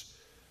force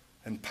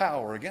and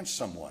power against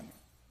someone.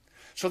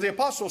 So the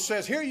apostle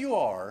says, here you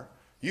are.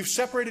 You've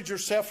separated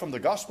yourself from the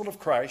gospel of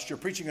Christ. You're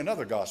preaching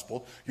another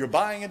gospel. You're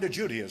buying into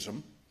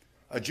Judaism,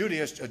 a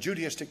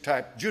Judaistic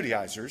type,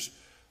 Judaizers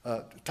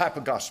type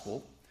of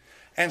gospel.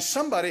 And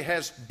somebody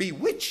has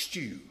bewitched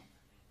you.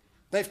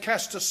 They've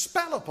cast a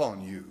spell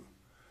upon you.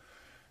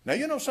 Now,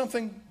 you know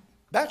something?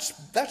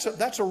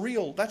 That's a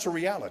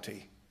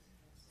reality.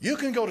 You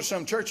can go to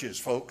some churches,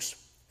 folks,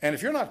 and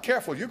if you're not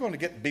careful, you're going to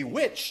get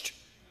bewitched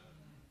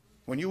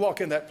when you walk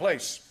in that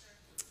place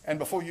and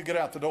before you get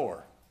out the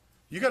door.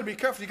 You got to be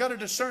careful. You got to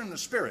discern the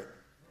spirit.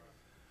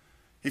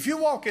 If you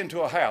walk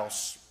into a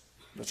house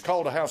that's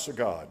called a house of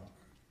God,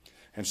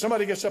 and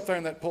somebody gets up there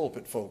in that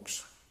pulpit,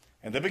 folks,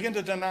 and they begin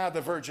to deny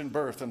the virgin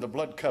birth and the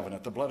blood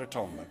covenant, the blood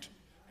atonement,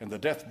 and the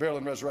death, burial,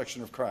 and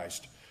resurrection of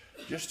Christ,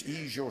 just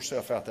ease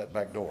yourself out that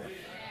back door.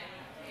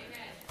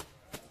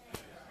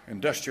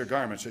 And dust your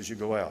garments as you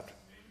go out.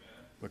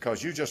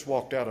 Because you just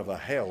walked out of a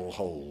hell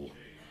hole.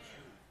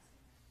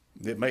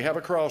 It may have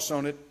a cross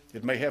on it.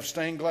 It may have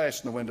stained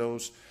glass in the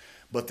windows.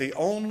 But the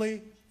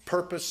only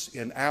purpose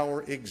in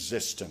our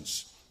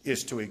existence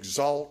is to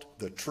exalt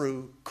the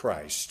true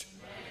Christ.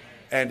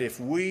 And if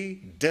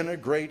we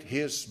denigrate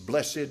his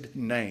blessed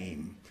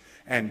name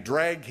and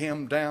drag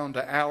him down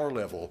to our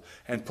level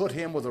and put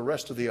him with the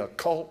rest of the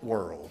occult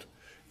world,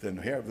 then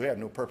we have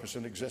no purpose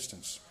in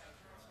existence.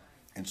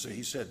 And so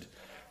he said,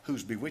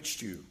 who's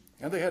bewitched you?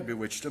 And they had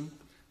bewitched him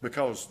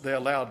because they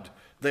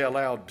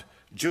allowed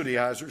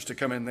Judaizers to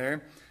come in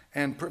there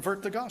and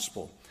pervert the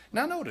gospel.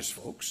 Now notice,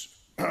 folks,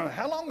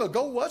 how long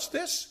ago was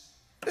this?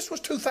 This was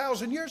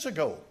 2,000 years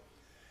ago.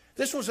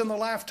 This was in the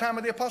lifetime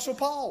of the Apostle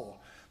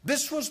Paul.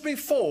 This was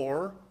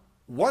before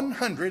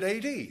 100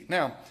 AD.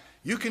 Now,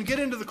 you can get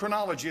into the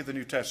chronology of the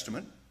New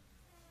Testament.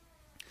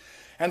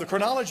 And the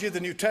chronology of the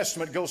New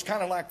Testament goes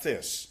kind of like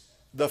this.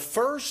 The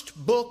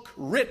first book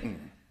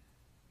written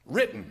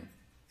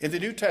in the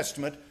New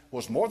Testament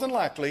was more than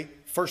likely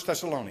 1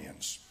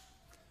 Thessalonians.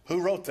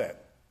 Who wrote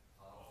that?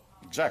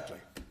 Exactly.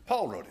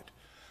 Paul wrote it.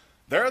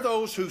 There are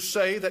those who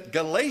say that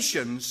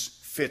Galatians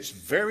fits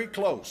very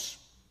close.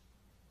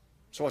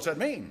 So what's that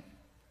mean?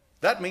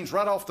 That means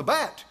right off the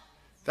bat.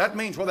 That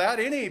means without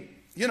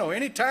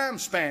any time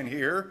span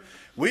here,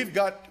 we've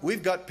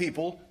got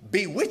people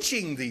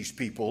bewitching these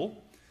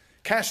people,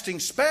 casting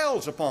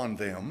spells upon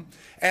them,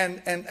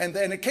 and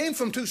it came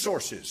from two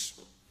sources,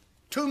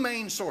 two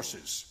main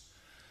sources.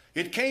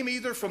 It came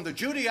either from the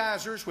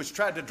Judaizers, which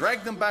tried to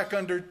drag them back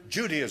under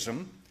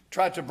Judaism,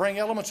 tried to bring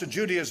elements of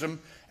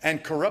Judaism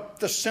and corrupt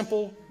the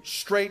simple,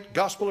 straight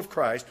gospel of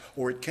Christ,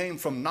 or it came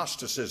from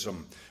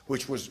Gnosticism,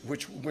 which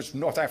was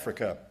North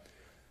Africa,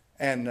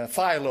 and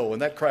Philo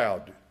and that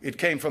crowd. It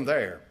came from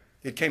there.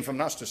 It came from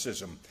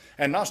Gnosticism.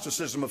 And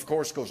Gnosticism, of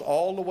course, goes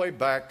all the way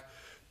back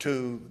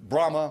to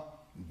Brahma,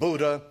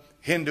 Buddha,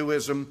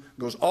 Hinduism,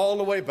 goes all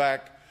the way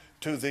back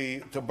to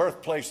the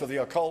birthplace of the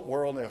occult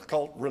world and the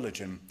occult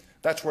religion.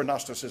 That's where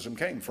Gnosticism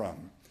came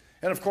from.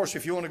 And of course,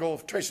 if you want to go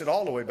trace it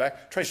all the way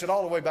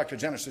back to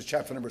Genesis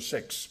chapter number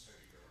 6,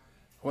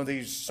 when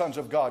these sons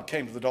of God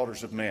came to the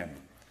daughters of men,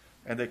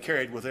 and they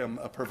carried with them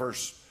a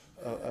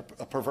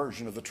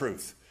perversion of the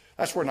truth.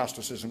 That's where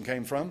Gnosticism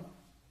came from.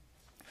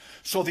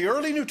 So the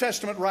early New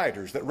Testament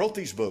writers that wrote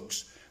these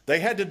books,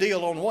 they had to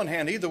deal on one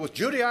hand either with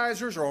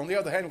Judaizers or on the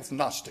other hand with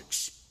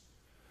Gnostics.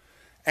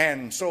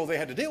 And so they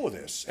had to deal with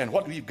this. And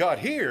what you've got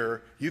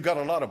here, you've got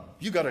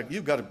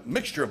a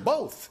mixture of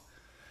both.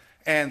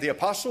 And the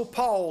Apostle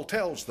Paul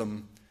tells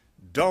them,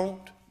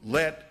 don't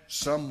let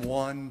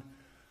someone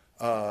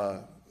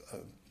cast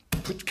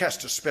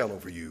a spell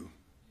over you.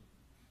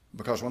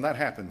 Because when that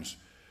happens,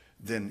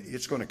 then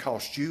it's going to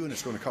cost you and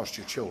it's going to cost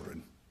your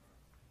children.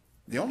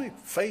 The only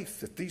faith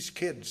that these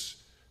kids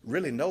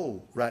really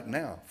know right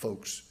now,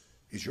 folks,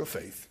 is your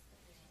faith.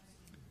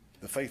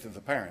 The faith of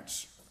the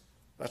parents.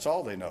 That's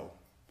all they know.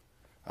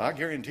 I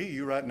guarantee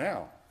you right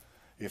now,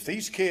 if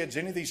these kids,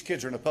 any of these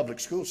kids are in a public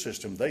school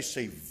system, they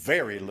see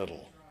very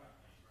little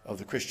of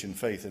the Christian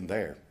faith in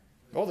there.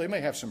 Oh, they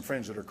may have some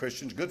friends that are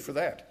Christians, good for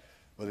that,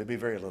 but it'd be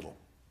very little.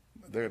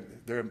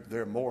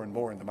 They're more and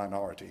more in the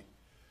minority.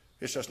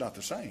 It's just not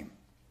the same.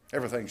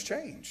 Everything's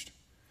changed.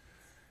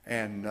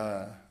 And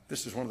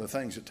this is one of the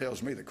things that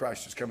tells me that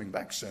Christ is coming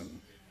back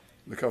soon,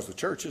 because the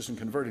church isn't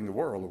converting the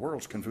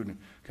world's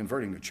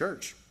converting the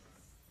church.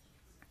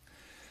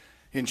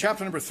 In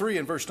chapter number 3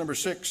 and verse number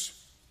 6,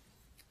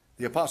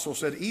 the apostle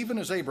said, even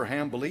as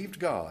Abraham believed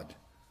God,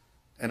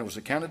 and it was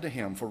accounted to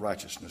him for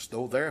righteousness,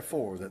 though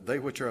therefore that they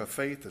which are of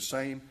faith, the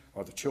same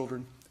are the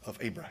children of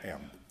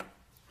Abraham.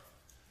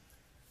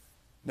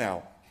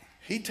 Now,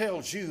 he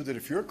tells you that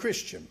if you're a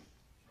Christian,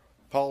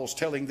 Paul's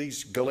telling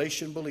these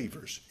Galatian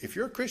believers, if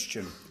you're a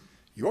Christian,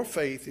 your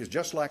faith is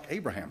just like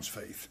Abraham's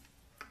faith.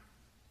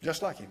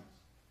 Just like him.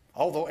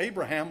 Although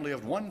Abraham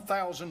lived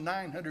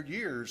 1,900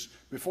 years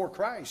before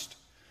Christ,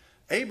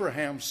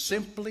 Abraham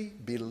simply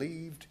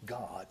believed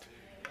God.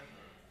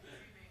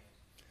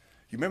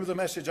 You remember the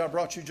message I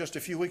brought you just a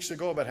few weeks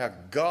ago about how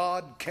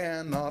God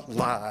cannot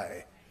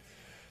lie,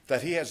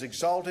 that he has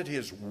exalted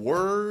his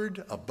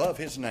word above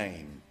his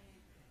name.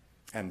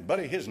 And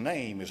buddy, his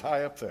name is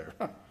high up there.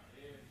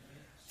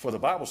 For the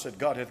Bible said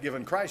God hath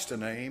given Christ a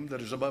name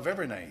that is above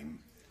every name,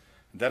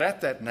 that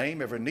at that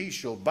name every knee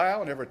shall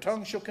bow and every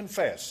tongue shall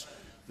confess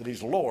that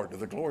he's Lord to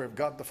the glory of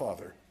God the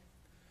Father.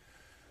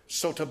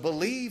 So to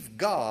believe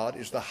God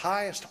is the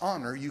highest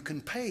honor you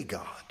can pay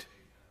God.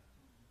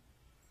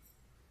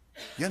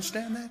 You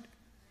understand that?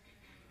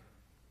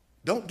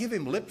 Don't give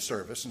him lip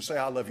service and say,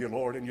 I love you,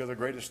 Lord, and you're the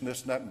greatest and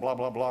this and that and blah,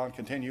 blah, blah, and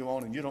continue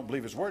on, and you don't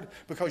believe his word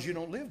because you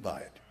don't live by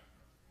it.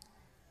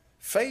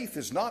 Faith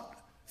is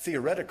not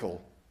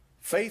theoretical.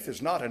 Faith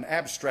is not an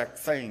abstract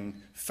thing.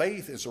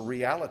 Faith is a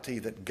reality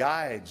that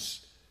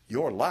guides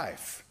your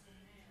life.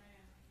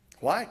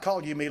 Why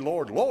call ye me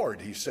Lord,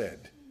 Lord, he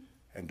said,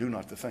 and do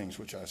not the things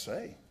which I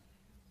say.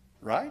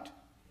 Right?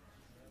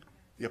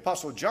 The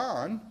Apostle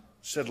John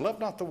said, love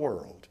not the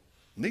world,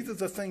 neither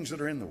the things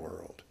that are in the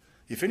world.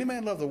 If any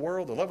man love the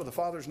world, the love of the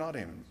Father is not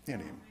in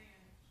him.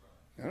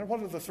 And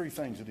what are the three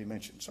things that he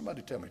mentioned?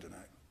 Somebody tell me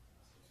tonight.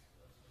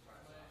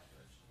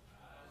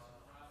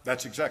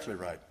 That's exactly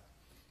right.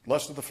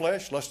 Lust of the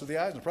flesh, lust of the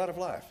eyes, and the pride of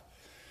life.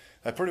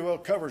 That pretty well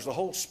covers the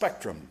whole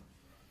spectrum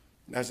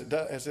as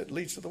it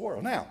leads to the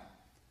world. Now,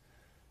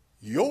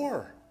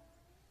 your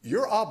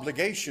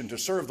obligation to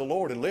serve the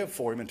Lord and live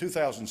for Him in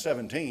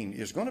 2017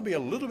 is going to be a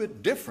little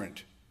bit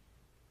different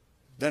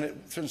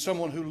than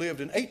someone who lived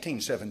in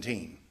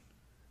 1817.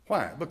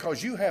 Why?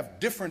 Because you have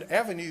different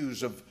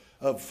avenues of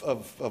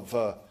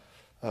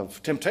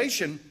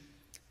temptation,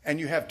 and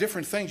you have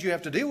different things you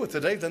have to deal with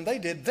today than they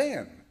did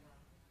then.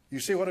 You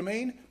see what I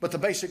mean? But the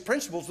basic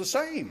principle is the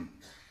same.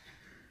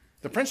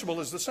 The principle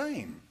is the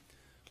same.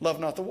 Love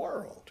not the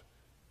world,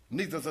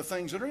 neither the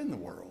things that are in the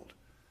world.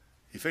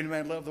 If any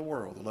man love the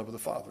world, the love of the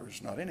Father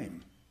is not in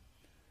him.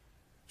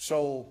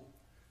 So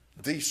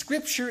the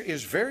Scripture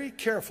is very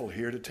careful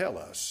here to tell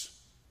us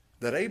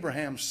that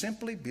Abraham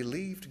simply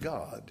believed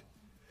God.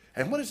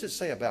 And what does it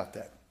say about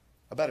that?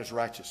 About his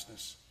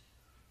righteousness?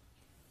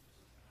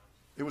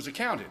 It was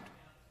accounted.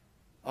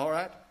 All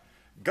right?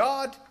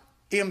 God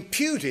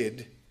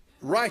imputed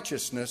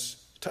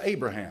righteousness to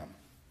Abraham.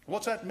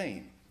 What's that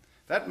mean?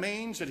 That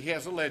means that he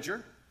has a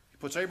ledger. He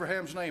puts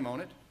Abraham's name on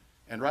it.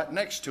 And right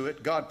next to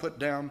it, God put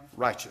down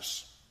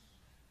righteous.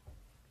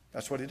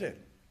 That's what he did.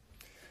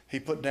 He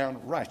put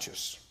down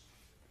righteous.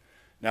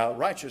 Now,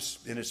 righteous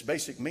in its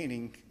basic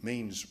meaning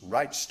means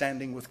right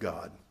standing with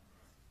God.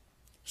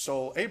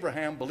 So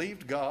Abraham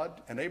believed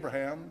God, and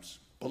Abraham's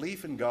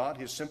belief in God,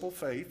 his simple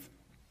faith,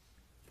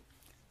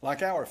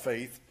 like our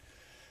faith,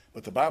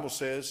 but the Bible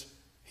says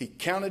he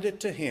counted it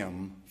to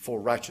him for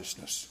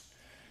righteousness.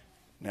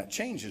 Now, it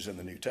changes in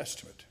the New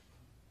Testament.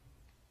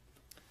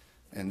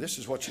 And this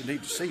is what you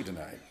need to see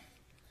tonight.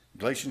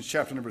 Galatians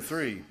chapter number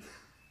 3,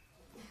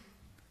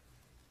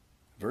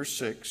 verse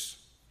 6.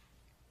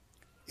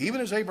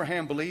 Even as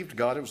Abraham believed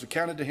God, it was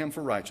accounted to him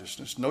for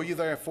righteousness. Know ye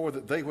therefore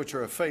that they which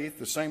are of faith,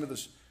 the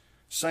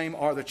same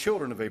are the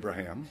children of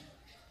Abraham.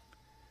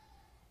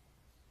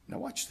 Now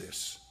watch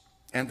this.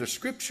 And the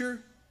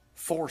Scripture,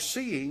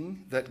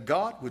 foreseeing that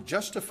God would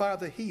justify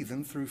the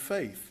heathen through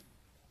faith,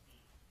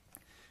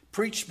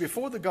 preached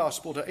before the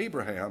gospel to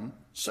Abraham,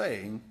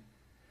 saying,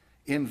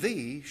 in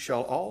thee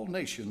shall all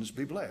nations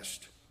be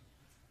blessed.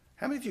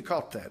 How many of you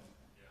caught that?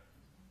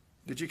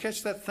 Did you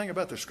catch that thing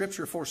about the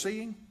Scripture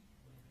foreseeing?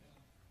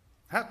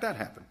 How'd that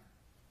happen?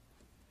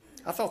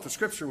 I thought the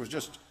Scripture was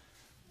just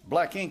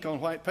black ink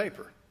on white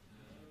paper.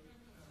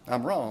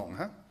 I'm wrong,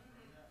 huh?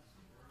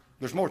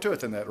 There's more to it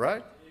than that,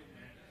 right?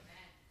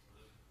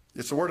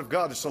 It's the Word of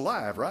God that's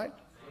alive, right?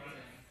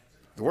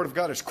 The Word of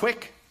God is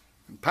quick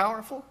and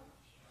powerful.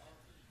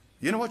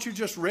 You know what you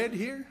just read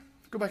here?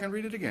 Go back and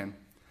read it again.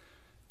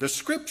 The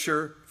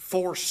Scripture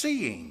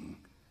foreseeing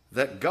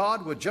that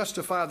God would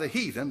justify the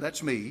heathen,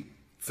 that's me,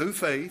 through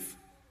faith,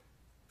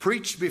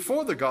 preached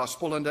before the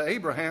gospel unto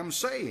Abraham,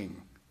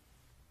 saying.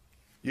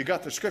 You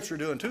got the Scripture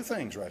doing two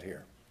things right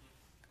here.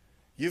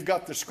 You've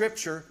got the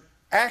Scripture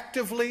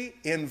actively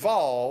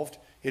involved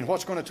in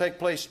what's going to take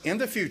place in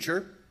the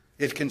future.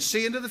 It can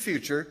see into the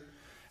future.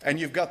 And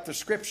you've got the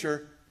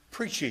Scripture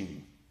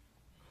preaching.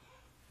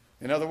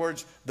 In other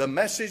words, the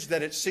message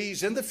that it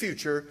sees in the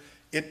future,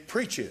 it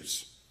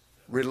preaches,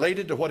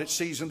 related to what it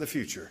sees in the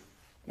future.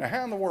 Now,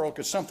 how in the world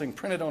could something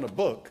printed on a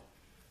book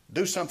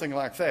do something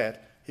like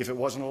that if it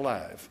wasn't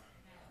alive?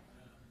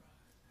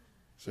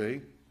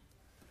 See?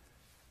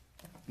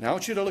 Now, I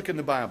want you to look in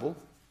the Bible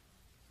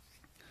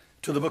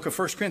to the book of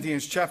 1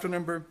 Corinthians chapter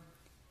number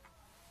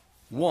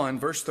 1,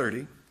 verse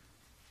 30.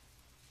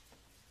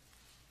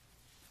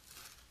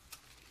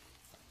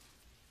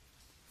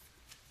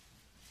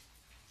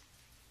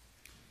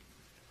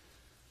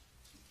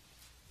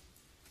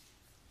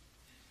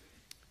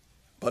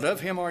 But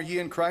of him are ye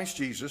in Christ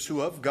Jesus, who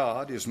of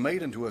God is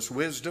made unto us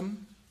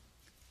wisdom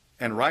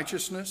and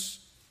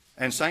righteousness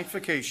and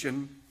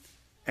sanctification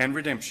and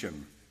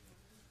redemption.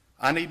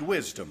 I need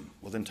wisdom.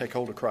 Well, then take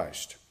hold of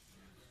Christ.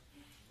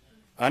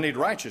 I need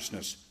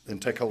righteousness. Then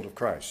take hold of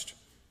Christ.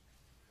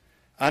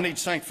 I need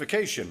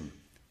sanctification.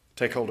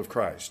 Take hold of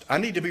Christ. I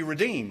need to be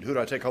redeemed. Who do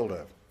I take hold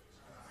of?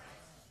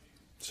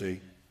 See?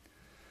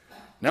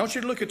 Now I want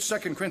you to look at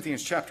 2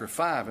 Corinthians chapter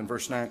 5 and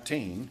verse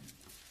 19.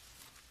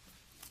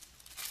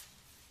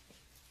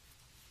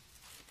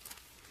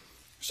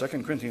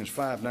 2 Corinthians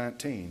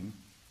 5:19,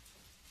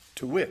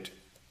 to wit,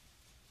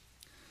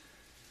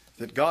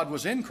 that God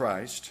was in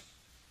Christ,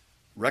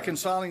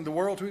 reconciling the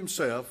world to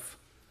himself,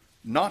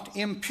 not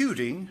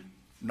imputing,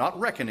 not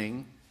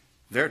reckoning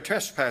their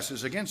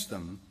trespasses against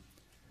them,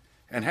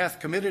 and hath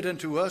committed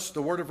unto us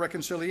the word of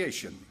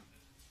reconciliation.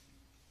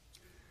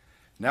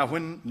 Now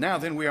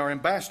then we are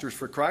ambassadors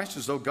for Christ,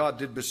 as though God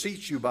did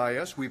beseech you by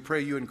us. We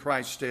pray you in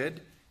Christ's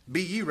stead,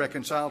 be ye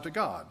reconciled to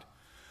God.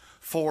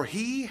 For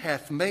he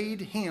hath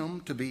made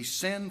him to be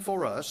sin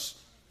for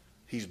us.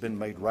 He's been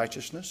made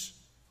righteousness.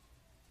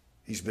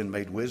 He's been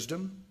made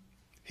wisdom.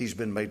 He's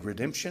been made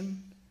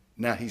redemption.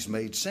 Now he's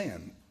made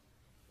sin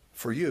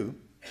for you,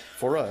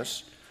 for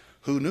us,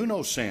 who knew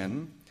no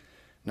sin.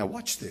 Now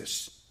watch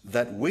this.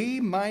 That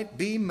we might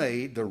be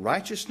made the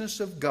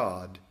righteousness of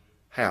God.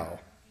 How?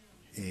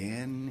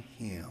 In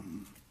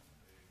him.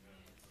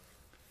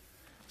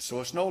 So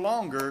it's no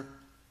longer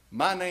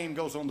my name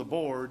goes on the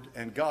board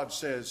and God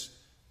says,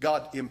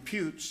 God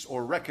imputes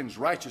or reckons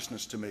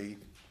righteousness to me.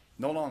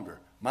 No longer.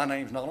 My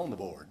name's not on the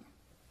board.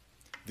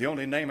 The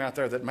only name out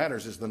there that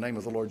matters is the name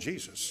of the Lord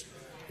Jesus.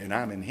 And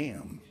I'm in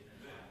Him.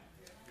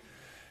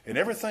 And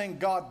everything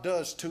God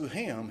does to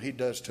Him, He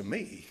does to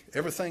me.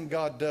 Everything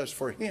God does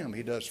for Him,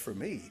 He does for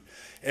me.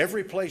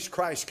 Every place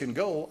Christ can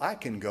go, I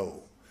can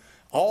go.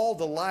 All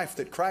the life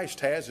that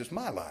Christ has is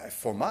my life.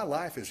 For my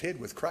life is hid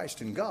with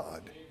Christ in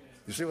God.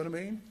 You see what I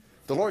mean?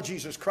 The Lord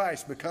Jesus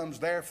Christ becomes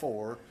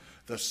therefore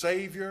the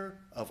Savior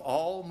of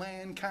all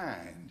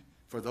mankind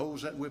for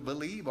those that would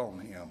believe on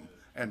Him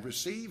and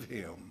receive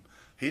Him.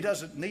 He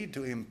doesn't need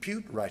to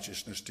impute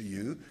righteousness to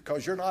you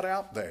because you're not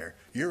out there.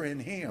 You're in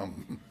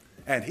Him.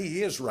 And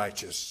He is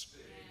righteous.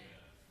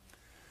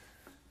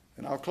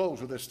 And I'll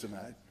close with this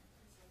tonight.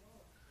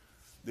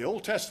 The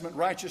Old Testament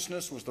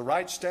righteousness was the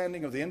right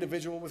standing of the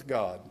individual with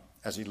God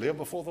as he lived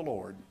before the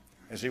Lord,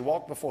 as he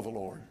walked before the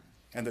Lord.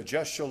 And the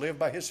just shall live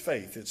by his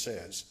faith, it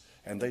says.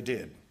 And they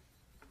did.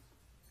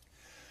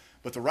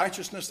 But the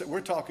righteousness that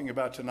we're talking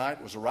about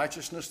tonight was a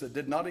righteousness that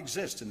did not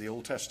exist in the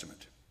Old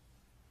Testament.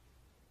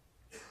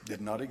 Did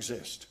not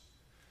exist.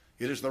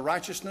 It is the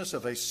righteousness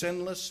of a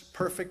sinless,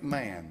 perfect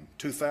man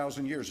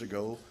 2,000 years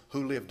ago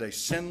who lived a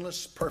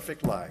sinless,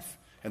 perfect life.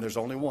 And there's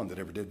only one that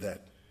ever did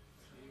that.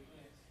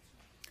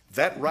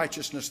 That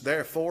righteousness,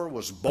 therefore,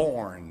 was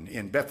born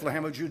in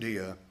Bethlehem of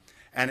Judea,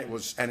 and it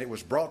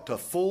was brought to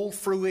full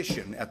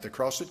fruition at the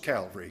cross at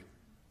Calvary.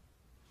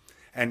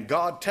 And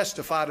God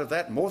testified of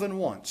that more than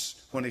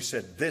once when He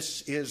said,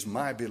 "This is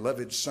my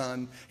beloved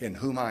Son, in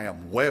whom I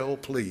am well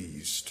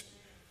pleased."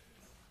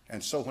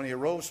 And so when He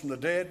arose from the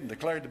dead and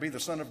declared to be the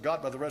Son of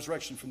God by the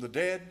resurrection from the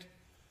dead,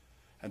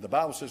 and the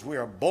Bible says we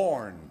are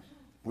born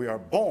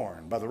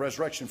by the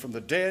resurrection from the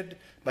dead,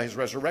 by His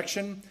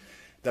resurrection,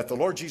 that the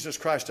Lord Jesus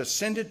Christ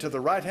ascended to the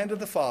right hand of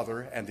the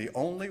Father, and the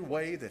only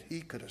way that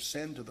He could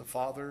ascend to the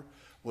Father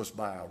was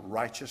by a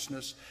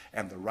righteousness,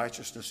 and the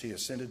righteousness He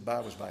ascended by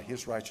was by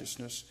His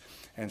righteousness.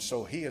 And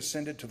so He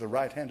ascended to the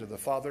right hand of the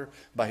Father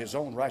by His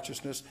own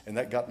righteousness, and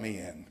that got me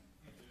in.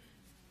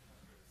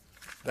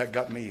 That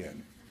got me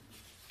in.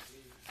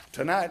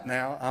 Tonight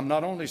now, I'm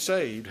not only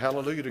saved,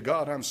 hallelujah to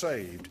God, I'm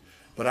saved,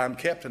 but I'm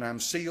kept and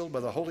I'm sealed by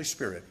the Holy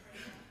Spirit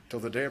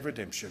till the day of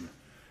redemption.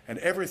 And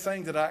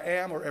everything that I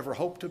am or ever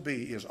hope to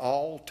be is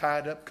all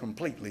tied up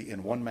completely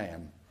in one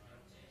man,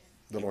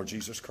 the Lord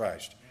Jesus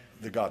Christ,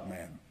 the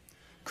God-man.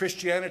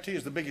 Christianity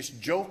is the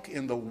biggest joke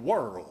in the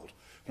world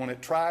when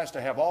it tries to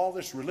have all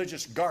this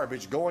religious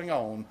garbage going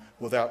on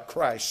without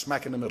Christ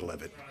smack in the middle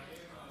of it.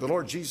 The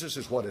Lord Jesus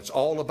is what it's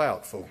all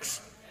about,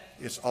 folks.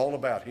 It's all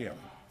about Him.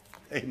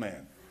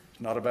 Amen.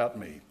 It's not about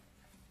me.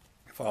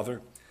 Father,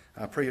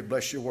 I pray You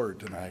bless Your word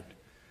tonight.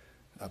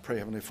 I pray,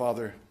 Heavenly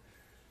Father,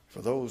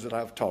 for those that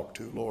I've talked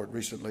to, Lord,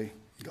 recently,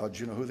 God,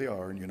 You know who they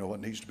are and You know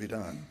what needs to be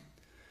done.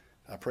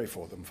 I pray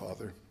for them,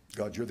 Father.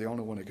 God, You're the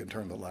only one who can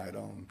turn the light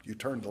on. You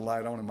turned the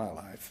light on in my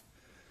life.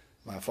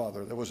 My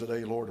Father, there was a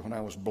day, Lord, when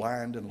I was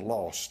blind and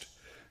lost.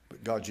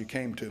 But God, You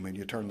came to me and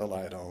You turned the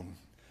light on.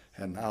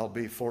 And I'll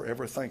be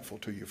forever thankful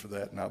to You for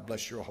that. And I'll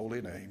bless Your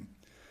holy name.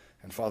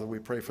 And Father, we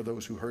pray for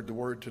those who heard the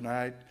word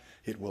tonight.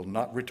 It will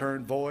not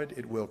return void.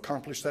 It will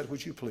accomplish that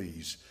which You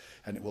please.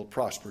 And it will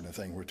prosper in the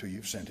thing whereto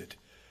You've sent it.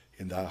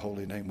 In Thy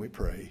holy name we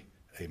pray.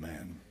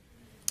 Amen.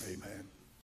 Amen.